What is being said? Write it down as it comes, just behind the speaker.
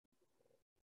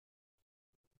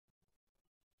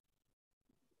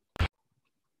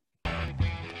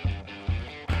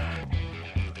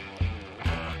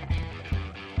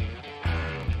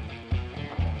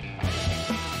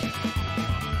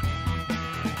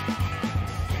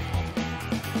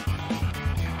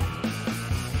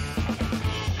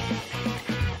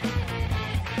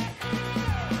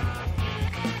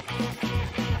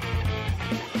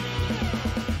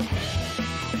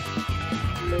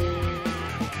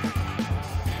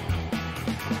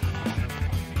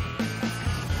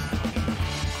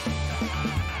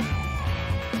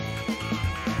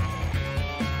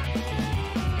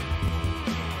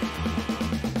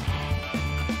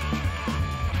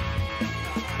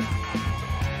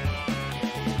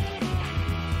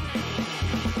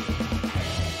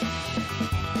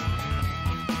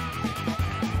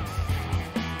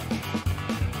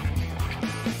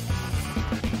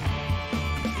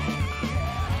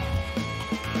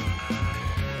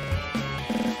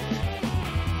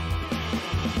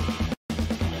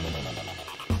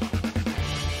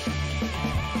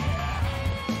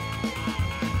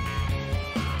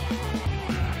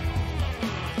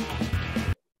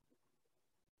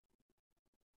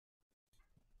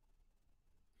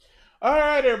All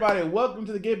right, everybody, welcome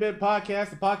to the Get Bit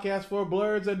Podcast, the podcast for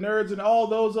blurs and nerds and all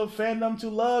those of fandom to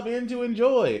love and to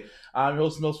enjoy. I'm your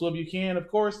host, Most Will Buchanan. Of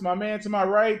course, my man to my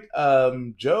right,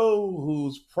 Joe,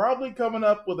 who's probably coming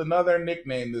up with another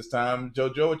nickname this time.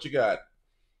 Joe, what you got?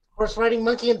 Horse riding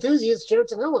monkey enthusiast, Joe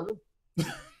Tanilla.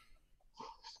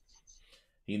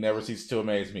 He never ceases to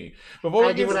amaze me. Before we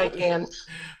I do get what I can.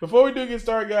 Before we do get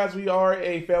started, guys, we are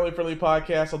a family-friendly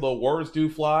podcast, although words do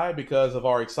fly because of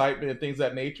our excitement and things of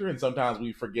that nature, and sometimes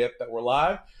we forget that we're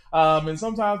live. And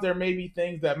sometimes there may be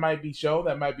things that might be shown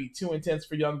that might be too intense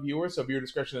for young viewers, so viewer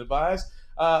discretion advised.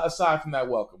 Aside from that,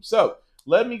 welcome. So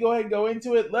let me go ahead and go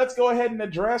into it. Let's go ahead and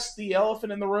address the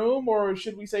elephant in the room, or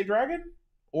should we say dragon?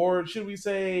 Or should we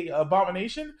say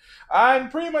abomination? I'm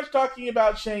pretty much talking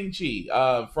about Shang-Chi.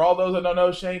 For all those that don't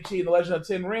know, Shang-Chi and The Legend of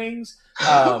Ten Rings.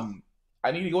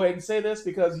 I need to go ahead and say this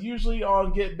because usually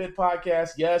on Get Bit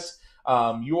Podcast, yes,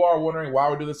 you are wondering why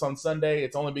we do this on Sunday.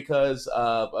 It's only because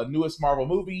a newest Marvel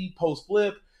movie, Post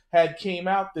Blip, had came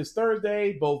out this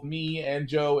Thursday. Both me and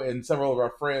Joe and several of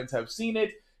our friends have seen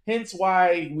it. Hence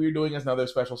why we're doing another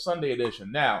special Sunday edition.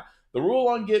 Now, the rule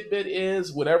on Get Bit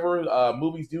is whenever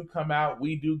movies do come out,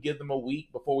 we do give them a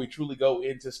week before we truly go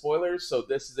into spoilers. So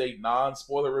this is a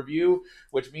non-spoiler review,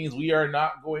 which means we are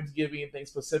not going to give anything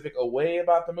specific away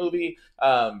about the movie.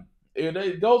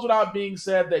 It goes without being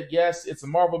said that, yes, it's a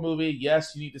Marvel movie.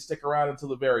 Yes, you need to stick around until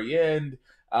the very end.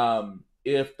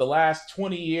 If the last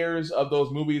 20 years of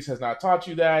those movies has not taught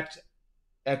you that,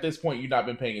 at this point, you've not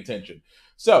been paying attention.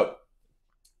 So,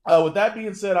 with that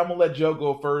being said, I'm going to let Joe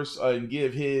go first and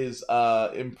give his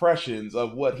impressions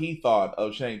of what he thought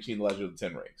of Shang-Chi and the Legend of the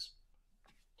Ten Rings.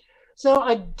 So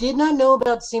I did not know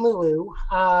about Simu Liu.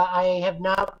 I have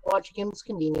not watched Kim's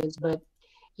Convenience, but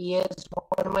he is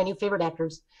one of my new favorite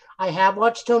actors. I have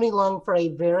watched Tony Leung for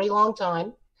a very long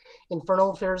time. Infernal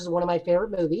Affairs is one of my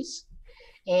favorite movies.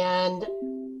 And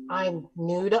I'm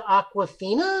new to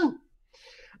Aquafina.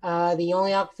 The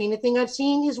only Aquafina thing I've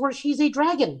seen is where she's a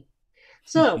dragon.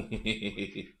 So,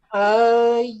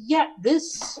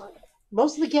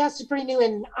 most of the cast is pretty new,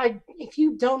 and if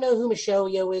you don't know who Michelle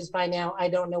Yeoh is by now, I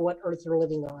don't know what earth you're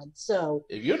living on. So,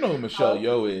 if you don't know who Michelle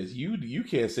Yeoh is, you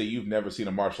can't say you've never seen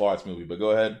a martial arts movie. But go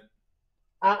ahead.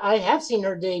 I have seen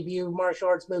her debut martial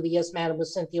arts movie, Yes, Madam, with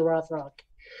Cynthia Rothrock.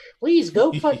 Please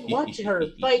go watch her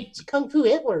fight Kung Fu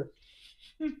Hitler.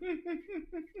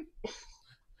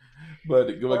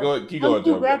 But go ahead, keep Kung going,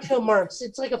 Fu Joe. Groucho Marx.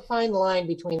 It's like a fine line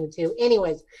between the two.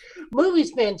 Anyways,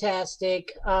 movie's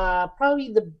fantastic.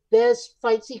 Probably the best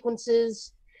fight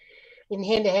sequences in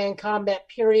hand-to-hand combat,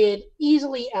 period.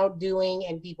 Easily outdoing,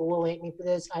 and people will hate me for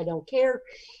this, I don't care,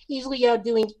 easily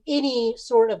outdoing any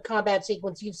sort of combat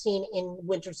sequence you've seen in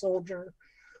Winter Soldier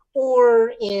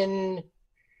or in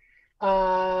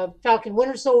Falcon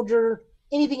Winter Soldier,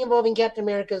 anything involving Captain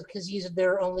America, because he's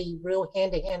their only real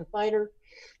hand-to-hand fighter.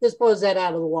 This blows that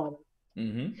out of the water.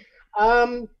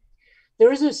 Mm-hmm.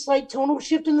 There is a slight tonal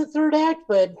shift in the third act,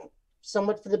 but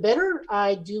somewhat for the better.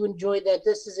 I do enjoy that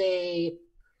this is a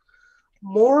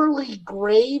morally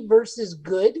gray versus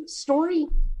good story.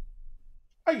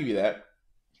 I give you that.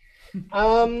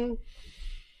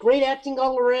 Great acting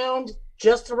all around.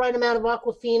 Just the right amount of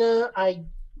Aquafina. I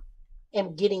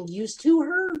am getting used to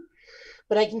her,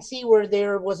 but I can see where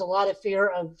there was a lot of fear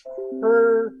of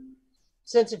her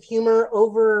sense of humor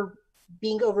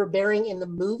being overbearing in the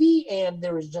movie, and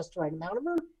there was just the right amount of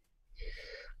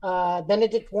her.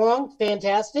 Benedict Wong,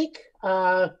 fantastic.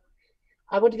 I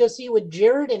went to go see it with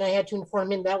Jared, and I had to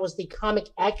inform him that was the comic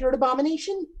accurate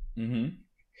Abomination,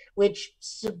 which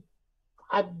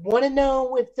I want to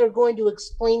know if they're going to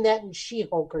explain that in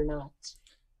She-Hulk or not.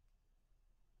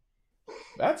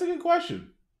 That's a good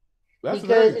question. That's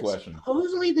because a very good question. It's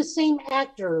supposedly the same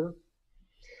actor.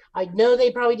 I know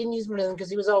they probably didn't use him because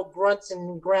he was all grunts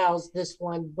and growls, this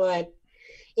one, but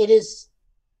it is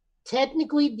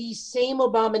technically the same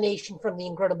Abomination from the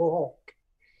Incredible Hulk.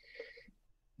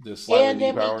 And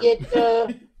then we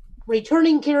get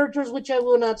returning characters, which I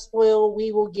will not spoil.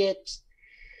 We will get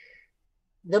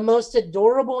the most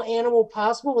adorable animal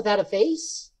possible without a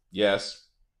face. Yes.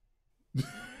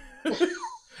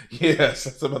 Yes,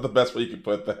 that's about the best way you can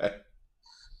put that.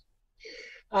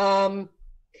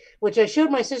 Which I showed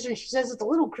my sister, and she says it's a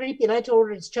little creepy, and I told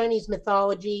her it's Chinese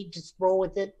mythology. Just roll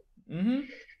with it.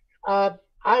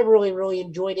 I really, really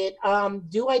enjoyed it.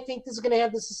 Do I think this is going to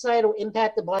have the societal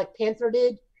impact that Black Panther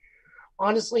did?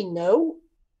 Honestly, no.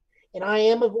 And I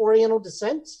am of Oriental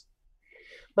descent.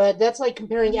 But that's like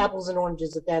comparing apples and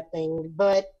oranges at that thing.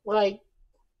 But, I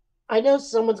know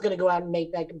someone's going to go out and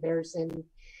make that comparison.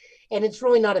 And it's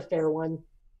really not a fair one.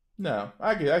 No,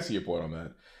 I see your point on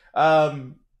that.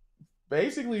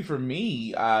 basically for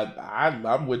me,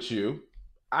 I'm with you.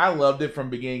 I loved it from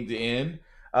beginning to end.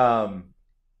 Um,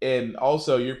 and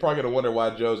also, you're probably gonna wonder why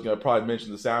Joe's gonna probably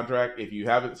mention the soundtrack. If you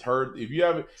haven't,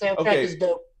 Soundtrack okay, is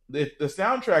dope. the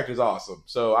soundtrack is awesome.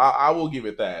 So I will give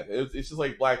it that. It's just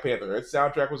like Black Panther. Its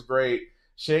soundtrack was great.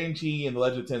 Shang-Chi and The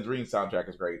Legend of Ten Rings soundtrack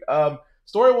is great.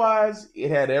 Story wise, it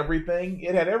had everything.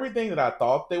 It had everything that I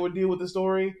thought they would do with the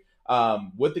story.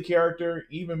 With the character,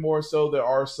 even more so, there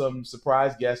are some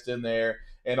surprise guests in there,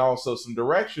 and also some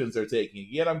directions they're taking.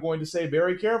 Yet, I'm going to say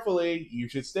very carefully, you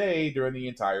should stay during the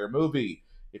entire movie.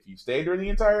 If you stay during the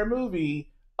entire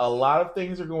movie, a lot of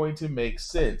things are going to make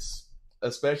sense,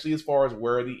 especially as far as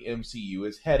where the MCU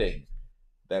is heading.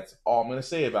 That's all I'm going to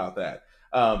say about that.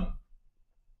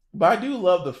 But I do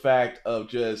love the fact of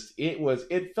just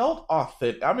it felt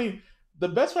authentic. I mean, the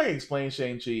best way I can explain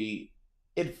Shang-Chi,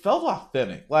 it felt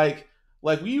authentic. Like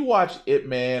when you watch Ip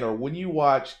Man, or when you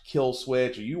watch Kill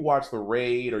Switch, or you watch The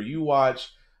Raid, or you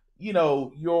watch,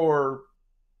 your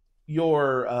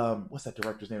what's that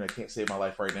director's name? I can't save my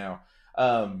life right now.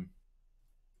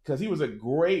 Because he was a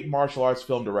great martial arts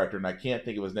film director, and I can't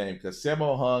think of his name, because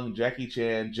Sammo Hung, Jackie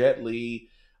Chan, Jet Li,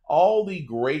 all the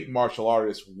great martial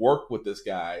artists worked with this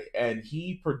guy, and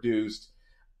he produced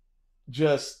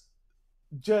just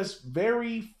just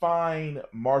very fine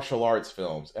martial arts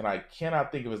films, and I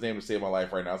cannot think of his name to save my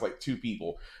life right now. It's like two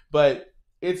people, but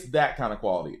it's that kind of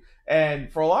quality.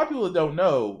 And for a lot of people that don't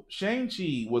know,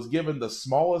 Shang-Chi was given the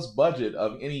smallest budget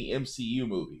of any MCU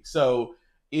movie. So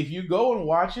if you go and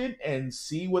watch it and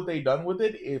see what they've done with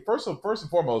first and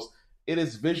foremost, it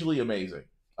is visually amazing.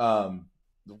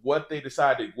 What they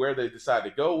decided, where they decided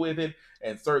to go with it,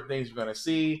 and certain things you're going to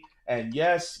see. And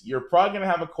yes, you're probably going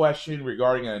to have a question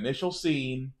regarding an initial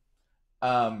scene,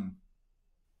 um,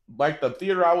 like the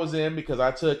theater I was in, because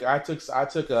I took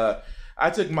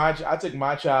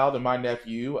my child and my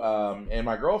nephew, and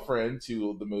my girlfriend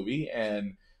to the movie,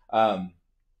 and um,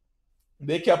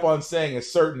 they kept on saying a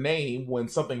certain name when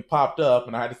something popped up,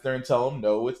 and I had to sit there and tell them,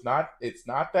 no, it's not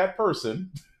that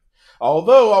person.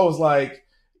 Although I was like,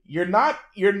 you're not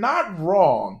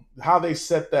wrong how they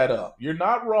set that up. You're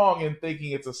not wrong in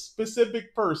thinking it's a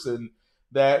specific person,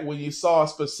 that when you saw a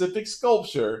specific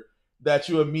sculpture that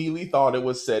you immediately thought it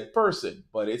was said person,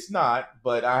 but it's not.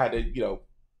 But I had to,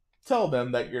 tell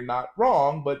them that you're not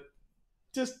wrong, but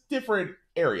just different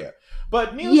area.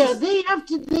 But needless Yeah, to they have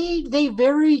to. They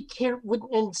very care,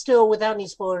 and still without any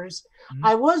spoilers. Mhm.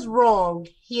 I was wrong.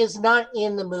 He is not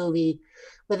in the movie,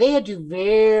 but they had to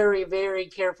very, very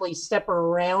carefully step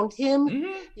around him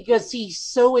Mhm. because he's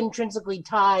so intrinsically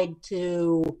tied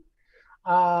to.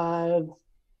 Uh,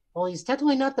 well, he's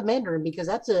technically not the Mandarin because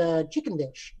that's a chicken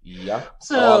dish. Yeah. Oh, I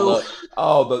So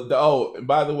love. Oh, and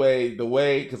by the way,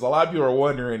 because a lot of people are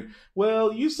wondering.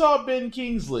 Well, you saw Ben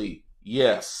Kingsley.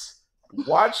 Yes.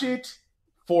 Watch it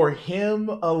for him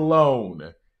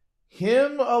alone.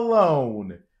 Him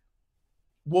alone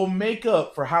will make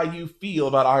up for how you feel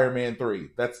about Iron Man 3.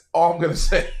 That's all I'm gonna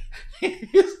say.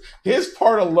 his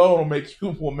part alone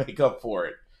will make up for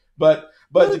it. But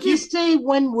we'll to keep just say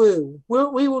Wenwu.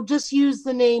 We will just use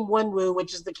the name Wenwu,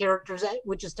 which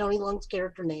is Tony Lung's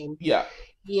character name. yeah,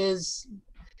 He is.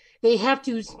 They have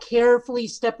to carefully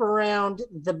step around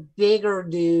the bigger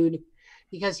dude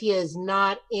because he is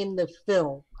not in the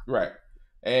film. right.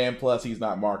 And plus he's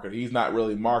not market he's not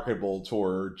really marketable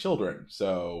toward children.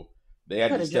 So they had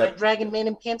But to a giant step dragon man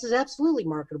in pants is absolutely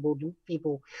marketable to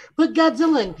people. Put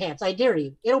Godzilla in pants, I dare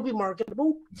you. It'll be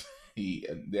marketable.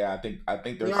 yeah, I think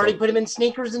We there's already some put him in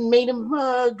sneakers and made him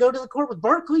go to the court with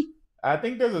Barkley. I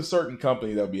think there's a certain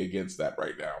company that'll be against that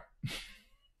right now.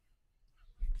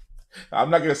 I'm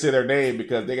not gonna say their name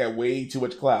because they got way too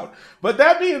much clout. But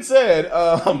that being said,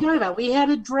 What are you talking about? We had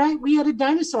a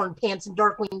dinosaur in pants in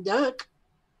Darkwing Duck.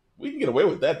 we can get away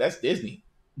with that. That's Disney.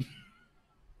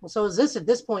 Well, so is this at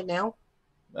this point now.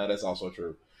 That's also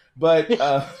true. But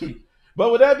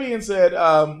but with that being said,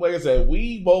 like I said,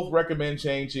 we both recommend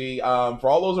Shang-Chi. For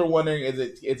all those who are wondering, is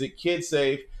it kid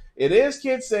safe? It is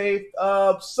kid safe.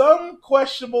 Some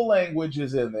questionable language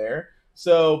is in there.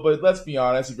 So, but let's be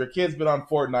honest, if your kid's been on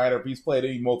Fortnite, or if they played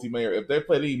any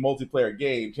multiplayer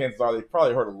game, chances are they've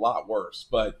probably heard a lot worse.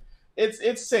 But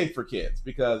it's safe for kids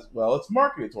because, well, it's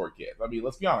marketed toward kids. I mean,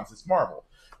 let's be honest, it's Marvel.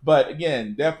 But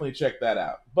again, definitely check that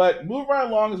out. But move right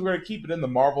along, as we're going to keep it in the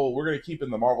Marvel. We're going to keep it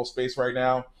in the Marvel space right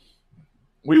now.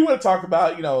 We want to talk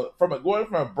about, going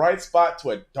from a bright spot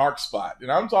to a dark spot,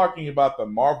 and I'm talking about the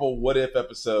Marvel What If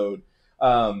episode,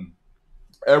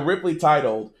 Ripley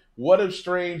titled "What If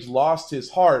Strange Lost His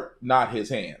Heart, Not His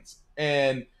Hands?"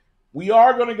 And we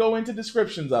are going to go into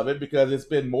descriptions of it because it's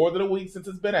been more than a week since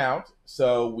it's been out.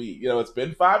 So it's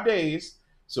been 5 days.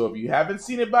 So if you haven't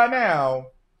seen it by now,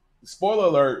 spoiler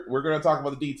alert, we're going to talk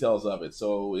about the details of it.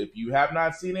 So if you have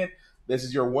not seen it, this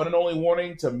is your one and only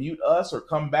warning to mute us or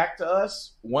come back to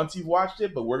us once you've watched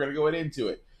it, but we're going to go into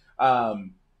it.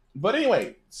 But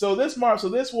anyway, so this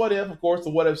what if, of course, the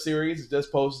what if series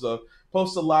just posts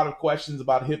a lot of questions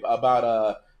about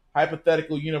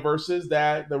hypothetical universes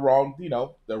that the wrong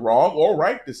or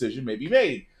right decision may be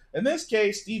made. In this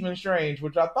case, Stephen Strange,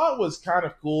 which I thought was kind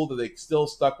of cool that they still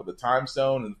stuck with the time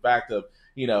stone and the fact of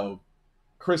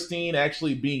Christine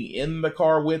actually being in the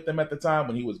car with him at the time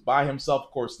when he was by himself.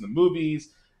 Of course, in the movies,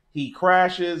 he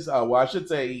crashes. Well, I should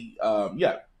say,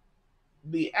 yeah,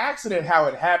 the accident, how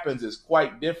it happens, is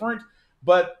quite different.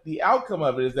 But the outcome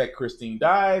of it is that Christine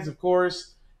dies. Of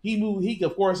course, he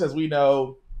of course, as we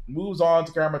know, moves on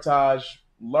to Karmitage,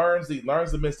 learns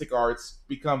the mystic arts,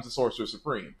 becomes the Sorcerer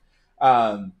Supreme.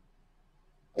 Um,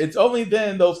 it's only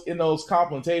then in those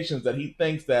complementations that he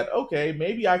thinks that, okay,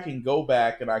 maybe I can go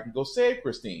back and I can go save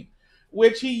Christine,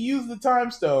 which he used the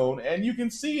time stone, and you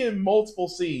can see in multiple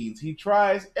scenes he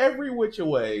tries every which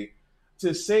way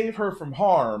to save her from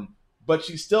harm, but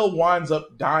she still winds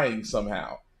up dying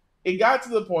somehow. It got to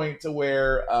the point to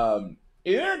where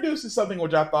it introduces something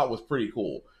which I thought was pretty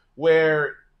cool,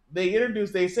 where they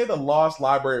say the lost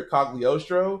library of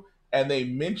Cagliostro, and they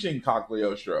mention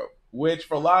Cagliostro, which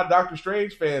for a lot of Doctor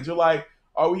Strange fans, you're like,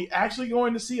 are we actually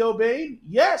going to see Obane?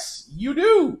 Yes, you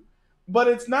do. But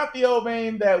it's not the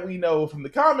Obane that we know from the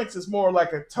comics. It's more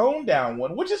like a toned down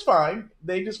one, which is fine.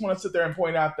 They just want to sit there and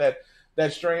point out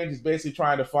that Strange is basically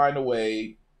trying to find a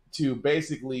way to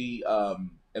basically,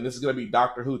 and this is going to be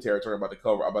Doctor Who territory I'm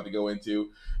about to go into,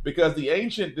 because the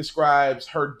Ancient describes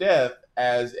her death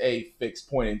as a fixed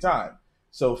point in time.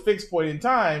 So fixed point in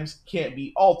times can't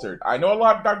be altered. I know a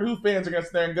lot of Doctor Who fans are going to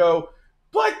sit there and go,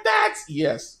 but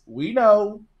yes, we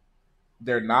know.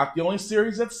 They're not the only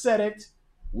series that said it.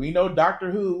 We know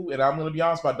Doctor Who, and I'm going to be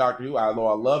honest about Doctor Who. Although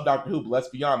I love Doctor Who, but let's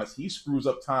be honest, he screws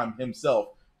up time himself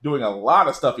doing a lot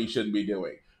of stuff he shouldn't be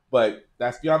doing. But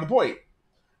that's beyond the point.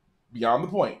 Beyond the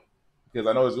point. Because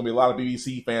I know there's going to be a lot of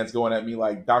BBC fans going at me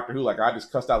like Doctor Who, like I just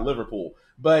cussed out Liverpool.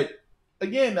 But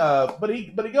again, but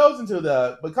he goes into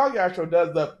but Cagliostro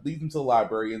leads him to the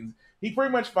library, and he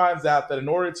pretty much finds out that in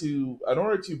order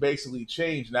to basically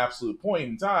change an absolute point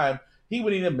in time, he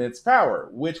would need immense power,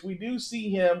 which we do see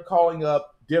him calling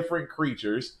up different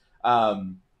creatures.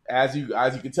 As you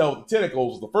can tell with the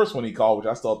tentacles, the first one he called, which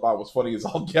I still thought was funny as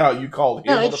all get out. You called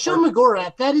him. No, it's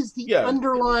Shumagorath. That is the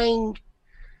underlying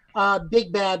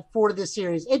big bad for this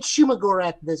series. It's Shumagorath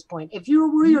at this point. If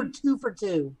we are 2 for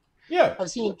 2. Yeah.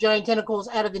 I've seen giant tentacles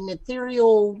out of an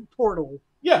ethereal portal.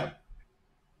 Yeah.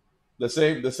 The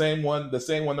same one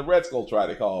the Red Skull tried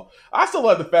to call. I still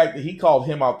love the fact that he called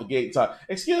him out the gate and said,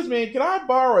 excuse me, can I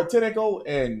borrow a tentacle?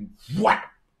 And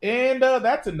whap! And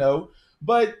that's a no.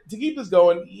 But to keep this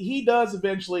going, he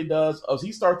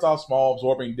starts off small,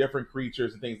 absorbing different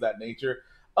creatures and things of that nature,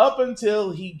 up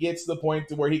until he gets to the point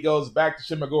to where he goes back to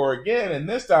Shimagora again, and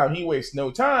this time he wastes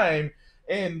no time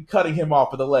in cutting him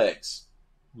off of the legs.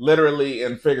 Literally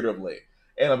and figuratively,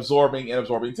 and absorbing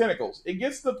tentacles. It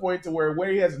gets to the point to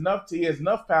where he has enough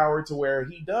power to where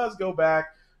he does go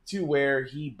back to where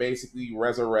he basically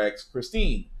resurrects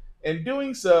Christine. In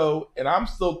doing so, and I'm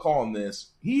still calling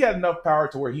this, he had enough power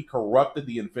to where he corrupted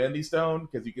the Infinity Stone,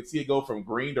 because you can see it go from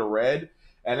green to red.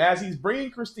 And as he's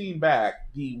bringing Christine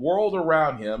back, the world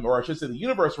around him, or I should say the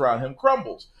universe around him,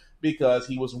 crumbles, because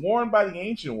he was warned by the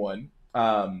Ancient One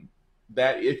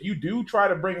that if you do try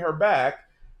to bring her back,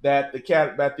 that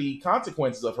the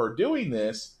consequences of her doing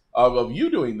this, of you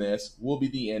doing this, will be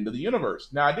the end of the universe.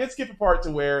 Now, I did skip a part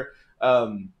to where,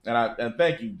 and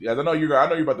thank you, as I know you're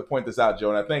about to point this out, Joe,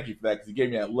 and I thank you for that because you gave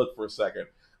me that look for a second.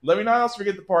 Let me not also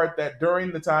forget the part that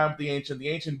during the time of the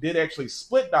Ancient did actually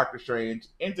split Doctor Strange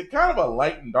into kind of a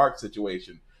light and dark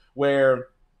situation, where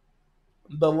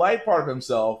the light part of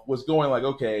himself was going like,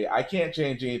 okay, I can't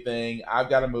change anything, I've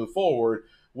got to move forward.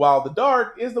 While the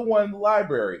dark is the one in the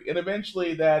library. And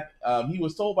eventually that he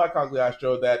was told by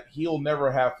Cagliostro that he'll never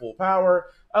have full power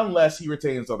unless he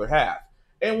retains the other half.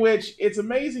 In which it's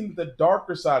amazing that the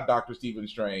darker side of Dr. Stephen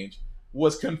Strange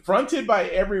was confronted by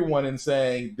everyone and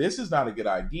saying, this is not a good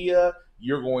idea.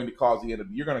 You're going to cause the end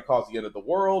of the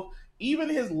world. Even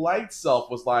his light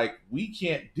self was like, we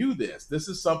can't do this. This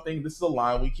is a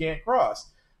line we can't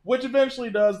cross. Which eventually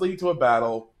does lead to a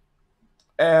battle.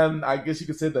 And I guess you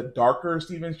could say the darker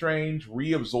Stephen Strange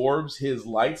reabsorbs his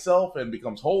light self and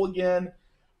becomes whole again,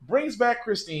 brings back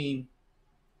Christine,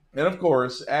 and of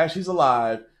course, as she's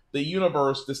alive, the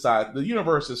universe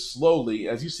is slowly,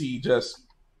 as you see, just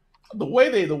the way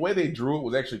they drew it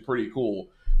was actually pretty cool,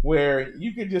 where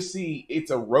you can just see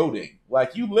it's eroding.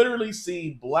 Like you literally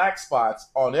see black spots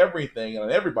on everything and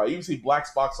on everybody. You can see black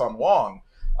spots on Wong.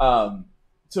 Um,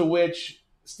 to which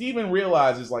Steven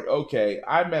realizes, like, okay,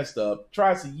 I messed up,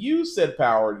 tries to use said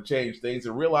power to change things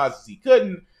and realizes he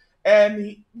couldn't.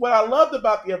 And what I loved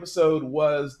about the episode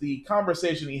was the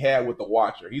conversation he had with the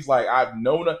Watcher. He's like, I've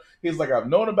known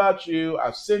about you.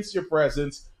 I've sensed your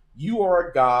presence. You are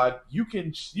a god. You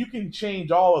can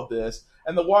change all of this.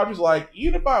 And the Watcher's like,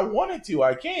 even if I wanted to,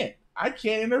 I can't. I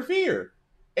can't interfere.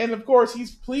 And of course,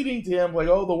 he's pleading to him like,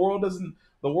 oh, the world doesn't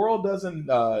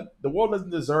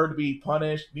deserve to be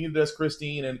punished. Neither does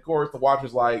Christine. And of course, the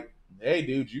Watcher's like, hey,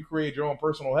 dude, you create your own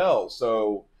personal hell,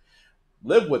 so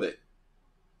live with it.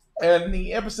 And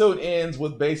the episode ends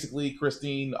with basically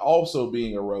Christine also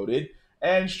being eroded,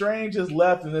 and Strange is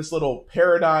left in this little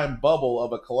paradigm bubble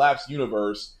of a collapsed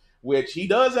universe, which he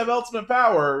does have ultimate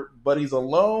power, but he's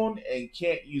alone and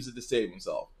can't use it to save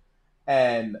himself.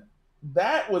 And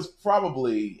that was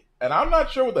probably, and I'm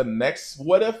not sure what the next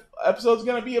What If episode is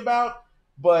going to be about,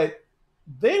 but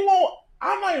they won't.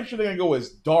 I'm not even sure they're going to go as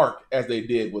dark as they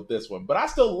did with this one, but I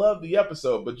still love the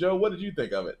episode. But Joe, what did you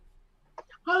think of it?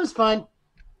 I was fine.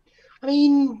 I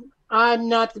mean, I'm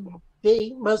not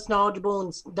the most knowledgeable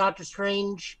in Doctor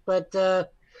Strange, but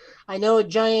I know a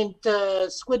giant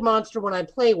squid monster when I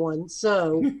play one,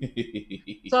 so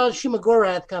saw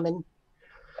Shumagorath coming.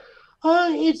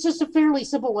 It's just a fairly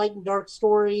simple, light and dark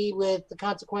story with the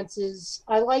consequences.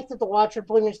 I like that the Watcher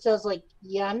pretty much says, like,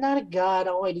 yeah, I'm not a god.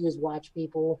 All I do is watch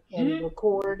people and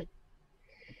record.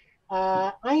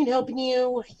 I ain't helping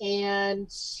you,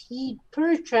 and he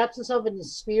pretty much traps himself in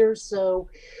his sphere. So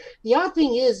the odd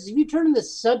thing is, if you turn the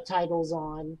subtitles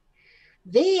on,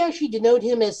 they actually denote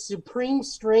him as Supreme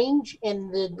Strange,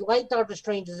 and the Light Doctor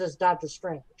Strange is as Doctor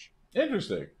Strange.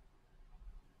 Interesting.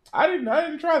 I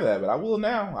didn't try that, but I will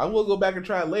now. I will go back and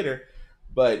try it later.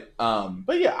 But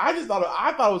yeah, I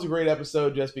thought it was a great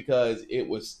episode just because it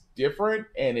was different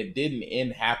and it didn't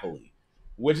end happily,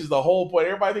 which is the whole point.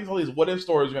 Everybody thinks all these what if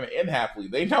stories are going to end happily.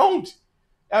 They don't.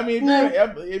 I mean,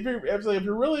 if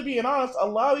you're really being honest, a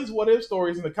lot of these what if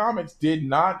stories in the comics did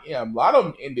not end. A lot of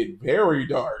them ended very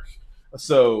dark.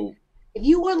 So if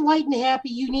you want light and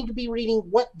happy, you need to be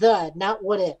reading not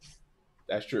what if.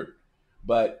 That's true.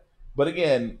 But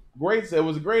again, great. It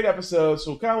was a great episode.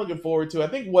 So kind of looking forward to. I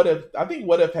think What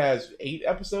If has 8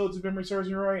 episodes if memory serves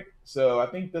me right. So I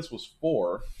think this was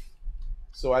 4.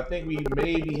 So I think we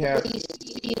maybe have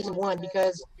season 1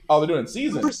 because they're doing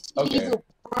seasons. Okay.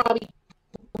 Probably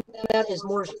that as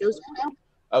more shows come out.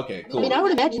 Okay, cool. I mean, I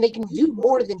would imagine they can do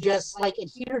more than just like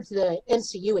adhere to the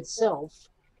MCU itself.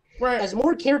 Right. As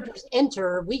more characters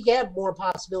enter, we have more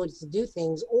possibilities to do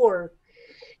things, or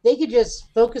they could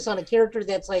just focus on a character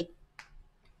that's like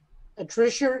a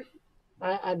Trisha.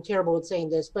 I'm terrible at saying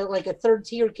this, but like a third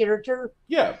tier character.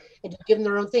 Yeah. And give them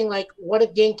their own thing. Like, what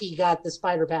if Genki got the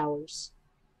spider powers?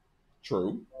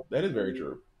 True. That is very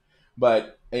true.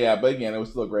 But again, it was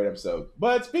still a great episode.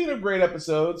 But speaking of great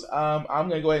episodes, I'm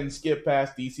going to go ahead and skip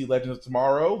past DC Legends of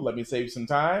Tomorrow. Let me save some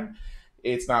time.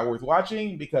 It's not worth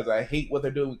watching because I hate what they're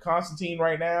doing with Constantine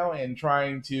right now and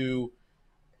trying to.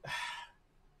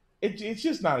 It's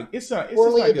just not. It's not a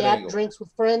good angle. Drinks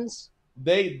with friends.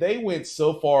 They went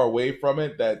so far away from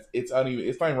it that it's not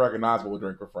even recognizable to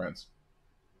drink with friends.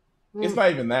 It's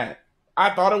not even that.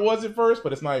 I thought it was at first,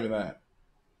 but it's not even that.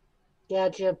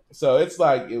 Gotcha. So it's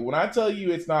like when I tell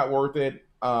you it's not worth it,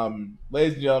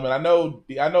 ladies and gentlemen. I know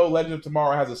Legend of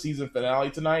Tomorrow has a season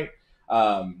finale tonight.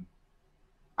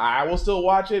 I will still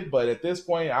watch it, but at this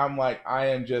point, I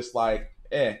am just like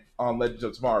on Legends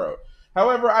of Tomorrow.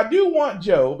 However, I do want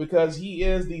Joe because he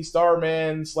is the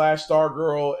Starman /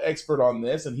 Stargirl expert on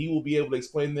this, and he will be able to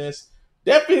explain this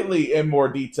definitely in more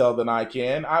detail than I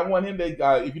can. I want him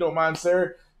to, if you don't mind,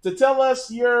 sir, to tell us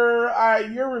your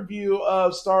review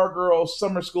of Stargirl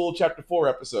Summer School Chapter 4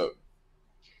 episode.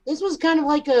 This was kind of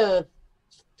like a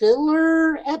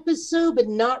filler episode, but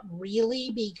not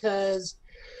really because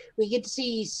we get to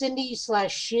see Cindy /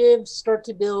 Shiv start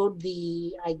to build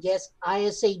the, I guess,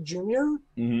 ISA Junior.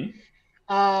 Mm-hmm.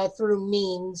 Through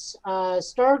means.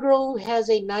 Stargirl has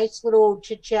a nice little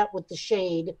chit chat with the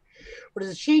Shade, where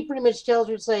the Shade pretty much tells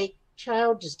her, it's like,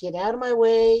 child, just get out of my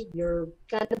way. You're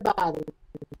kind of bothering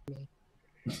me.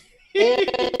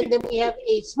 And then we have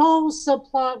a small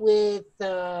subplot with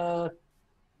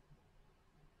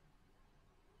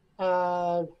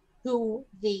who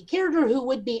the character who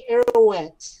would be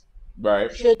Arrowette.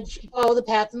 Right. Should she follow the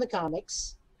path in the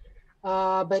comics.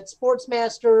 But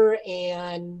Sportsmaster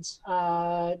and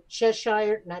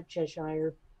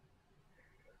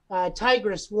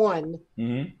Tigress 1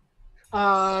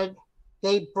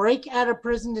 They break out of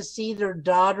prison to see their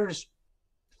daughter's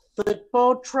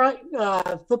football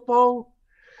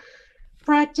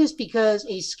practice because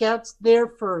a scout's there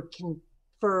for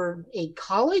a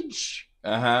college.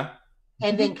 And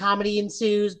then comedy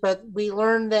ensues, but we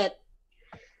learn that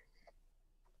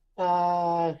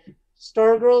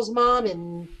StarGirl's mom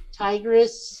and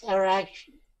Tigress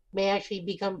may actually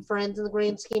become friends in the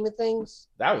grand scheme of things.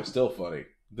 That was still funny.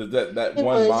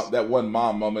 That one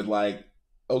mom moment, like,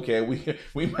 okay,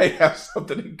 we might have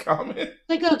something in common.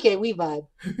 Like, okay, we vibe.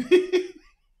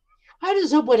 I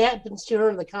just hope what happens to her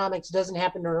in the comics doesn't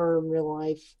happen to her in real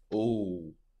life.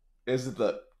 Ooh. Is it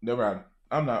the... Never mind.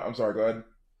 I'm sorry, go ahead.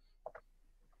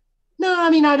 No, I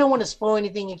mean, I don't want to spoil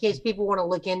anything in case people want to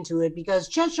look into it, because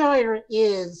Cheshire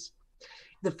is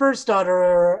the first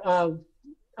daughter of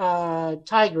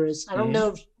Tigress. I don't know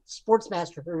if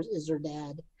Sportsmaster is her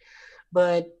dad,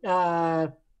 but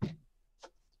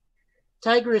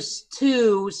Tigress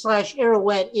 2 /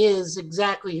 Arrowette is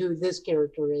exactly who this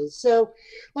character is. So,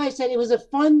 like I said, it was a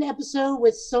fun episode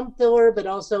with some filler, but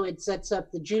also it sets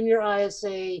up the Junior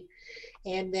ISA,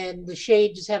 and then the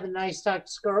Shade just having a nice talk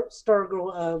to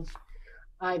Stargirl of,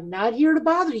 I'm not here to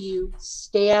bother you.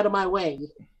 Stay out of my way.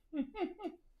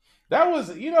 That was,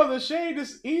 the Shade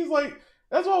he's like,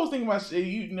 that's what I was thinking about.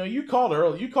 You called it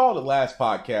earlier. You called it last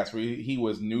podcast where he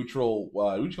was neutral.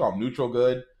 What you call him? Neutral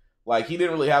good. Like, he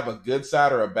didn't really have a good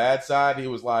side or a bad side. He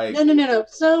was like... No.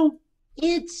 So,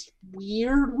 it's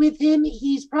weird with him.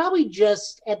 He's probably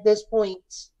just, at this point,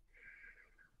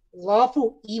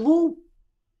 lawful evil.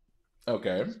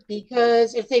 Okay.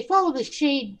 Because if they follow the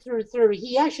Shade through,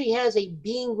 he actually has a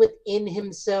being within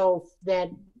himself that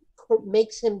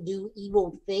makes him do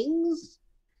evil things.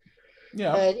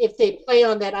 Yeah. If they play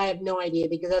on that, I have no idea,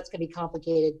 because that's going to be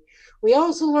complicated. We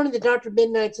also learned that Dr.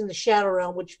 Midnight's in the Shadow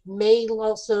Realm, which may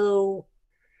also...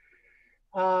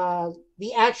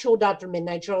 the actual Dr.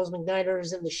 Midnight, Charles McNider,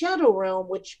 is in the Shadow Realm,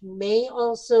 which may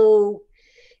also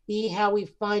be how we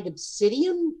find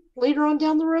Obsidian later on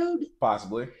down the road.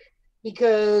 Possibly.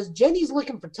 Because Jenny's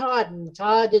looking for Todd, and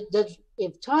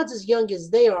if Todd's as young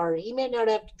as they are, he may not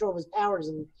have control of his powers,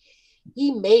 and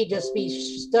he may just be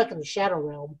stuck in the Shadow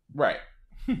Realm. Right.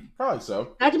 Probably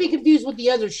so. Not to be confused with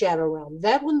the other Shadow Realm.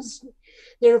 That one's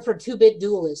there for 2-bit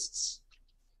duelists.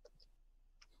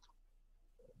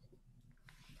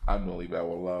 I'm going to leave that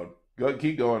one alone. Go,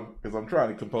 keep going, because I'm trying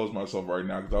to compose myself right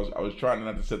now, because I was trying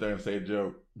not to sit there and say a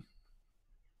joke.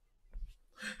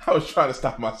 I was trying to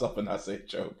stop myself and not say a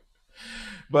joke.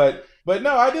 But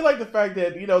no, I did like the fact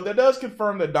that, that does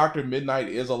confirm that Dr. Midnight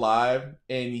is alive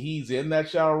and he's in that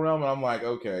Shadow Realm. And I'm like,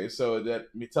 okay, so that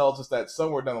it tells us that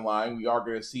somewhere down the line we are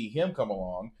going to see him come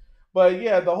along. But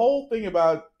yeah, the whole thing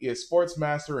about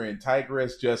Sportsmaster and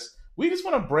Tigress, we just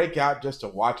want to break out just to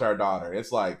watch our daughter.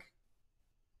 It's like,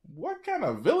 what kind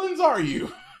of villains are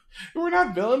you? We're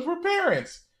not villains, we're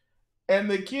parents. And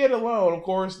the kid alone, of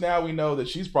course, now we know that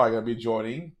she's probably going to be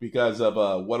joining because of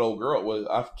what old girl was.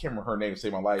 I can't remember her name to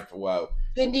save my life for a while.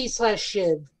 Cindy /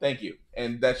 Shiv. Thank you.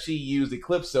 And that she used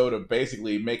Eclipso to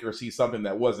basically make her see something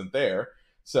that wasn't there.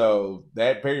 So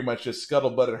that very much just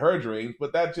scuttlebutted her dreams,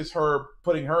 but that's just her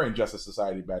putting her in Justice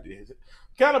Society back together.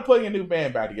 Kind of putting a new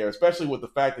band back together, especially with the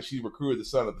fact that she recruited the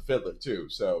son of the Fiddler, too.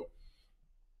 So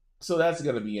that's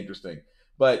going to be interesting.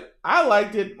 But I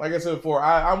liked it. Like I said before,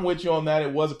 I'm with you on that.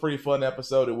 It was a pretty fun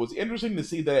episode. It was interesting to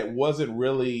see that it wasn't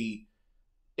really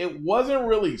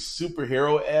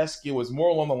superhero-esque. It was more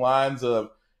along the lines of,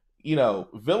 some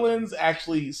villains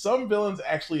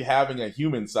actually having a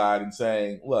human side and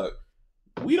saying, look,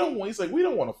 we don't want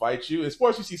to fight you.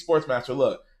 Especially you see Sportsmaster,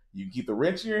 look, you keep the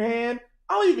wrench in your hand.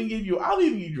 I'll even give you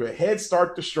a head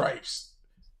start to stripes.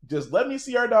 Just let me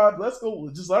see our daughter. Let's go.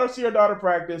 Just let her see our daughter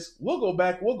practice. We'll go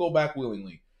back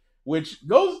willingly. Which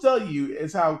goes to tell you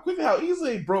is how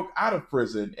easily they broke out of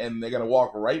prison, and they're gonna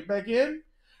walk right back in,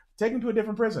 take them to a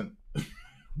different prison.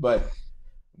 but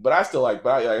I still like.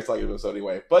 But I still like it. So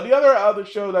anyway. But the other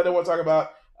show that I want to talk about,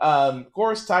 of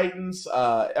course, Titans.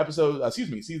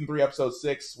 Season 3, episode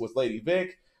 6 was Lady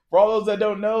Vic. For all those that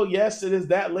don't know, yes, it is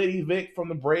that Lady Vic from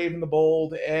The Brave and the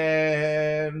Bold,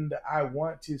 and I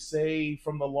want to say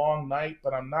from The Long Night,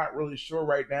 but I'm not really sure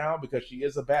right now because she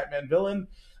is a Batman villain,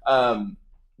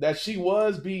 that she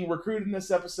was being recruited in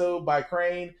this episode by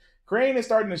Crane. Crane is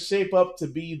starting to shape up to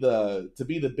be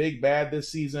the big bad this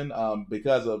season,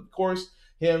 because of course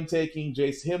him taking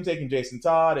Jason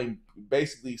Todd and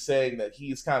basically saying that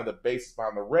he's kind of the basis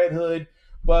behind the Red Hood.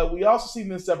 But we also see in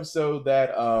this episode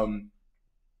that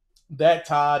that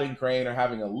Todd and Crane are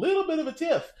having a little bit of a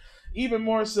tiff. Even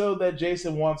more so that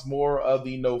Jason wants more of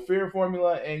the no fear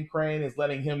formula, and Crane is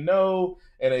letting him know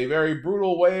in a very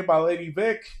brutal way by Lady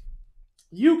Vic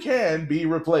you can be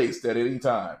replaced at any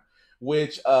time,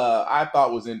 which I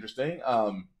thought was interesting.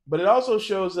 But it also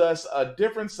shows us a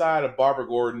different side of Barbara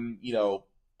Gordon,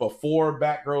 before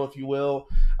Batgirl, if you will,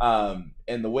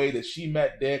 and the way that she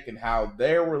met Dick and how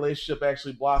their relationship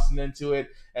actually blossomed into it,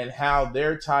 and how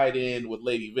they're tied in with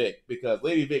Lady Vic, because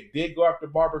Lady Vic did go after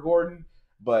Barbara Gordon.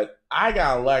 But I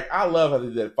love how they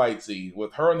did that fight scene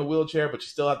with her in the wheelchair, but she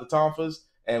still had the tonfas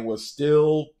and was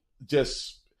still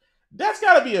just, that's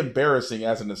got to be embarrassing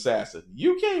as an assassin.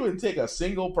 You can't even take a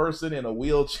single person in a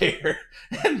wheelchair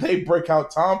and they break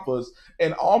out Tompas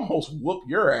and almost whoop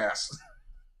your ass.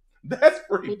 That's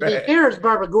pretty bad. There's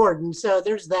Barbara Gordon, so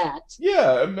there's that.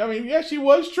 Yeah, I mean, yeah, she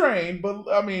was trained, but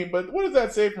but what does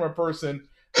that say from a person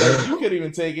that you could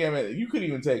even take him and you could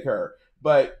even take her?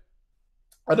 But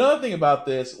another thing about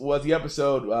this was the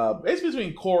episode, it's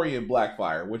between Corey and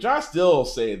Blackfire, which I still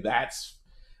say that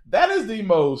is the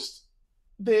most.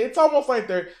 It's almost like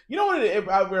they're, you know what it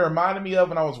reminded me of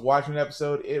when I was watching the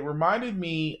episode? It reminded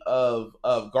me of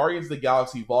Guardians of the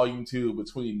Galaxy Volume 2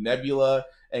 between Nebula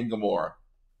and Gamora.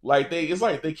 It's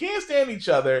like they can't stand each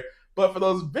other, but for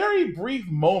those very brief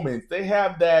moments, they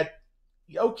have that,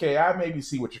 okay, I maybe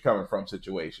see what you're coming from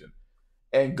situation.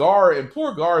 And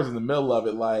poor Gar is in the middle of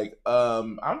it, like,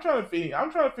 I'm trying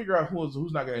to figure out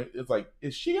who's not gonna. It's like,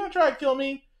 is she gonna try to kill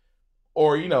me?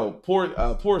 Or, poor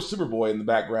Superboy in the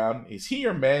background. Is he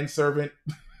your manservant?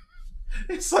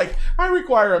 It's like, I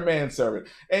require a manservant.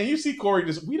 And you see Corey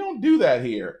we don't do that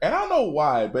here. And I don't know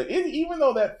why, but even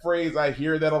though that phrase, I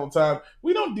hear that all the time,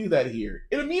 we don't do that here.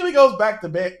 It immediately goes back to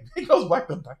Black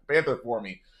Panther for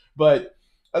me. But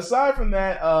aside from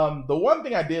that, the one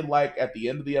thing I did like at the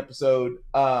end of the episode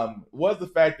was the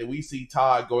fact that we see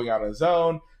Todd going out on his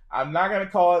own. I'm not gonna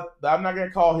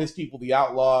call his people the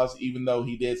Outlaws, even though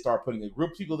he did start putting a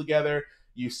group of people together.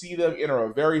 You see them enter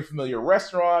a very familiar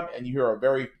restaurant, and you hear a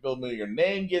very familiar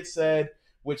name get said,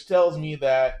 which tells me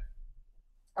that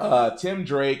Tim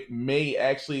Drake may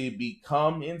actually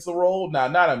become into the role. Now,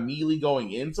 not immediately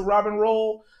going into Robin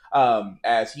role,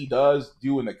 as he does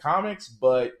do in the comics,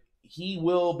 but he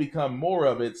will become more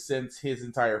of it since his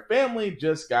entire family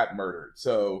just got murdered.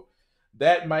 So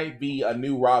that might be a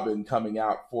new Robin coming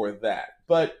out for that.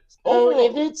 But overall,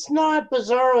 if it's not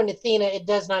Bizarro and Athena, it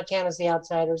does not count as the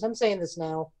Outsiders. I'm saying this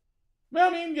now. Well,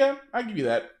 I mean, yeah, I give you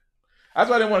that. That's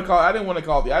why I didn't want to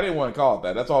call it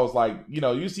that. That's why I was like,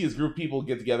 you see this group of people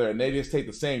get together and they just take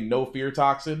the same no fear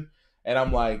toxin, and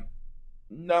I'm like,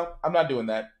 no, I'm not doing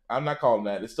that. I'm not calling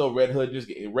that. It's still Red Hood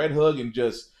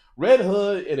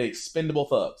and Expendable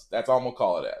Thugs. That's all I'm gonna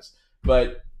call it as.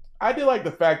 But I did like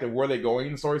the fact that where they're going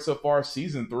in the story so far.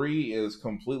 Season 3 is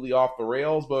completely off the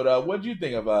rails. But what did you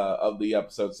think of the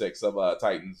episode 6 of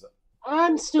Titans?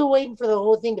 I'm still waiting for the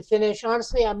whole thing to finish.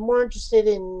 Honestly, I'm more interested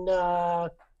in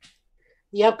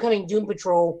the upcoming Doom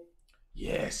Patrol.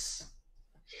 Yes.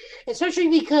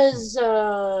 Especially because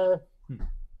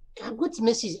what's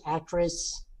Missy's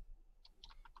actress?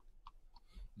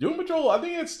 Doom Patrol, I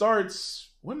think it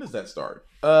starts. When does that start?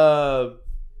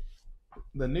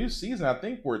 The new season, I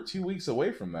think we're 2 weeks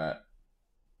away from that,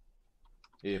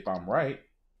 if I'm right.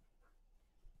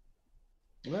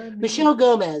 Michelle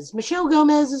Gomez. Michelle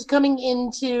Gomez is coming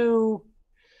into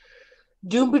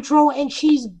Doom Patrol, and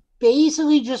she's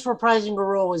basically just reprising her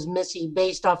role as Missy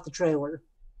based off the trailer.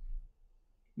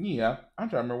 Yeah, I'm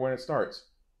trying to remember when it starts.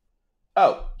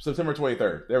 Oh, September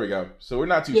 23rd. There we go. So we're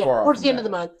not too far off. Towards the end of the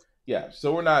month. Yeah,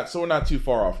 so we're not too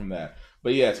far off from that.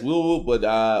 But yes, we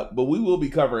will be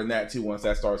covering that too once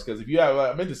that starts. Because if you have,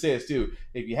 I meant to say this too,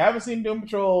 if you haven't seen Doom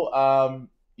Patrol,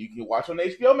 you can watch on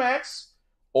HBO Max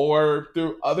or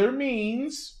through other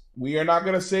means. We are not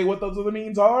going to say what those other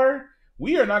means are.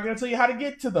 We are not going to tell you how to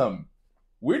get to them.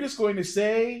 We're just going to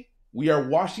say we are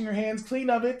washing your hands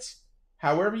clean of it.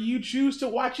 However you choose to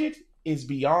watch it is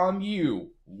beyond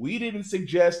you. We didn't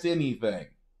suggest anything.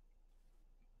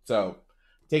 So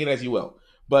take it as you will.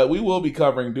 But we will be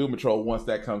covering Doom Patrol once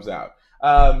that comes out.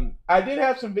 I did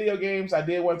have some video games I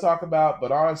did want to talk about,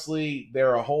 but honestly, there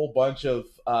are a whole bunch of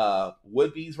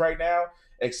would-be's right now,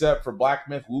 except for Black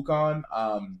Myth Wukong.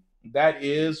 That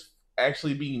is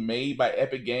actually being made by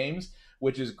Epic Games,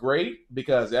 which is great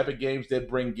because Epic Games did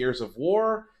bring Gears of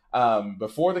War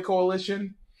before the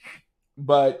Coalition,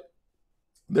 but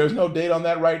there's no date on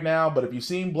that right now. But if you've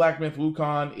seen Black Myth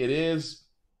Wukong, it is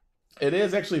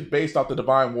actually based off the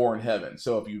Divine War in Heaven.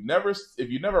 So if you've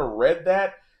never read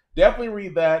that, definitely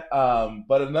read that.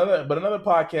 But another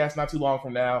podcast not too long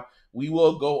from now, we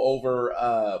will go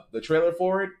over the trailer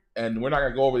for it, and we're not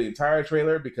gonna go over the entire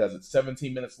trailer because it's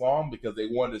 17 minutes long because they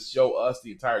wanted to show us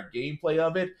the entire gameplay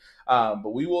of it.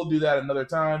 But we will do that another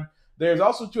time. There's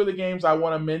also two other games I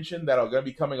want to mention that are going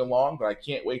to be coming along that I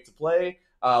can't wait to play.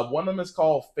 One of them is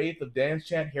called Faith of Dance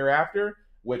Chant Hereafter,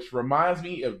 which reminds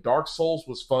me if Dark Souls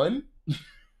was fun.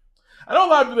 I know a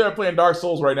lot of people that are playing Dark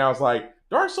Souls right now. It's like,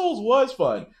 Dark Souls was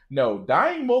fun. No,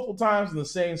 dying multiple times in the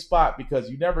same spot because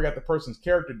you never got the person's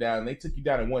character down and they took you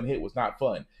down in one hit was not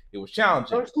fun. It was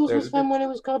challenging. Dark Souls was fun when it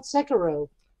was called Sekiro.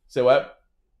 Say what?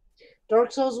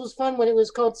 Dark Souls was fun when it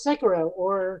was called Sekiro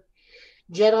or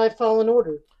Jedi Fallen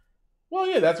Order. Well,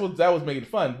 yeah, that was making it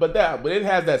fun, but it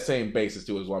has that same basis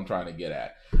to it is what I'm trying to get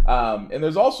at. And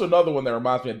there's also another one that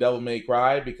reminds me of Devil May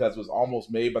Cry because it was almost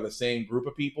made by the same group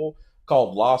of people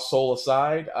called Lost Soul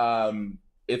Aside.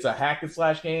 It's a hack and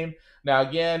slash game. Now,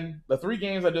 again, the three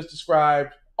games I just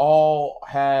described all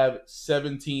have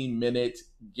 17-minute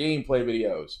gameplay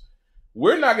videos.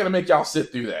 We're not going to make y'all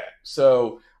sit through that.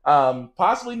 So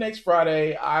possibly next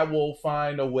Friday, I will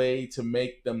find a way to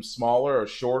make them smaller or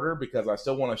shorter because I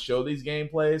still want to show these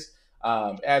gameplays,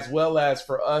 as well as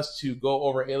for us to go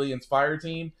over Aliens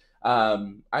Fireteam.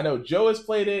 I know Joe has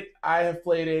played it. I have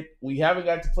played it. We haven't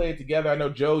got to play it together. I know,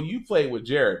 Joe, you played with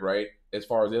Jared, right? As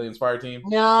far as Aliens Fireteam?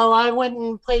 No, I went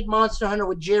and played Monster Hunter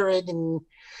with Jared and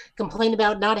complained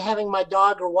about not having my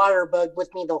dog or water bug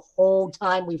with me the whole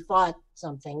time we fought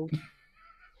something.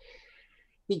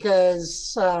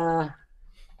 Because,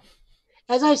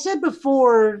 as I said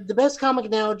before, the best comic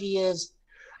analogy is,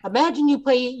 imagine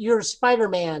you're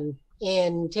Spider-Man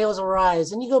in Tales of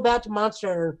Arise, and you go back to Monster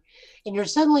Hunter, and you're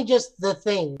suddenly just the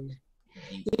Thing.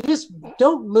 You just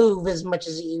don't move as much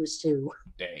as you used to.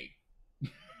 Dang.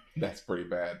 That's pretty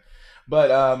bad. But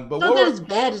not that it's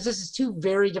bad, it's just two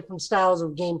very different styles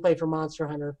of gameplay for Monster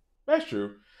Hunter. That's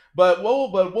true. But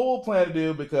what we'll plan to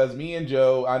do, because me and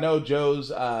Joe, I know Joe's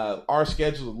our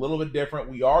schedule is a little bit different.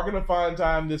 We are going to find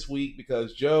time this week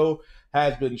because Joe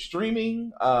has been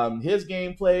streaming his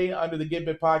gameplay under the Get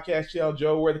Bit podcast channel.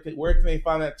 Joe, where can they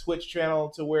find that Twitch channel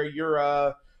to where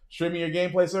you're streaming your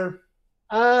gameplay, sir?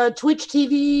 Twitch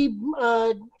TV,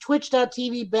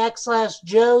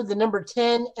 twitch.tv/Joe, the number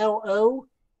 10 LO.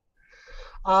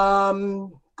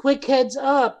 Quick heads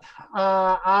up.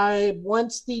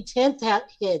 Once the 10th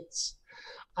hits,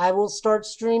 I will start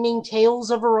streaming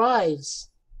Tales of Arise.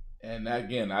 And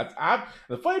again,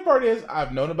 the funny part is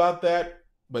I've known about that,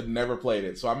 but never played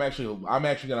it. So I'm actually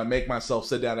gonna make myself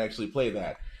sit down and actually play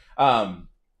that.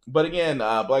 But again,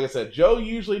 like I said, Joe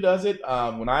usually does it.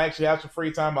 When I actually have some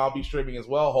free time, I'll be streaming as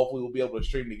well. Hopefully, we'll be able to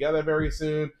stream together very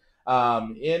soon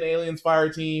in Aliens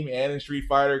Fireteam and in Street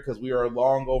Fighter because we are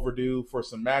long overdue for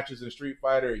some matches in Street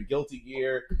Fighter and Guilty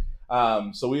Gear.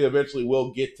 So we eventually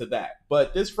will get to that.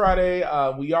 But this Friday,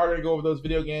 we are going to go over those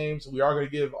video games. We are going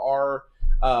to give our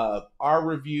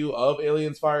review of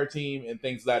Aliens Fireteam and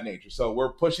things of that nature. So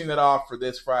we're pushing that off for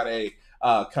this Friday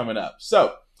coming up.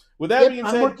 So with that being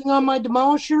said, I'm working on my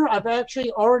Demolisher. I've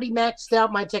actually already maxed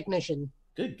out my Technician.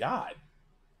 Good God.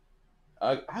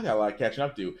 I got a lot of catching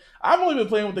up to. I've only been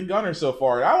playing with the Gunner so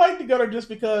far. I like the Gunner just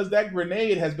because that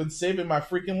grenade has been saving my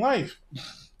freaking life.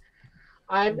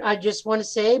 I just want to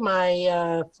say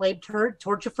my flame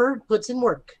torchifer puts in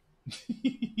work.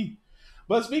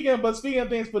 But speaking of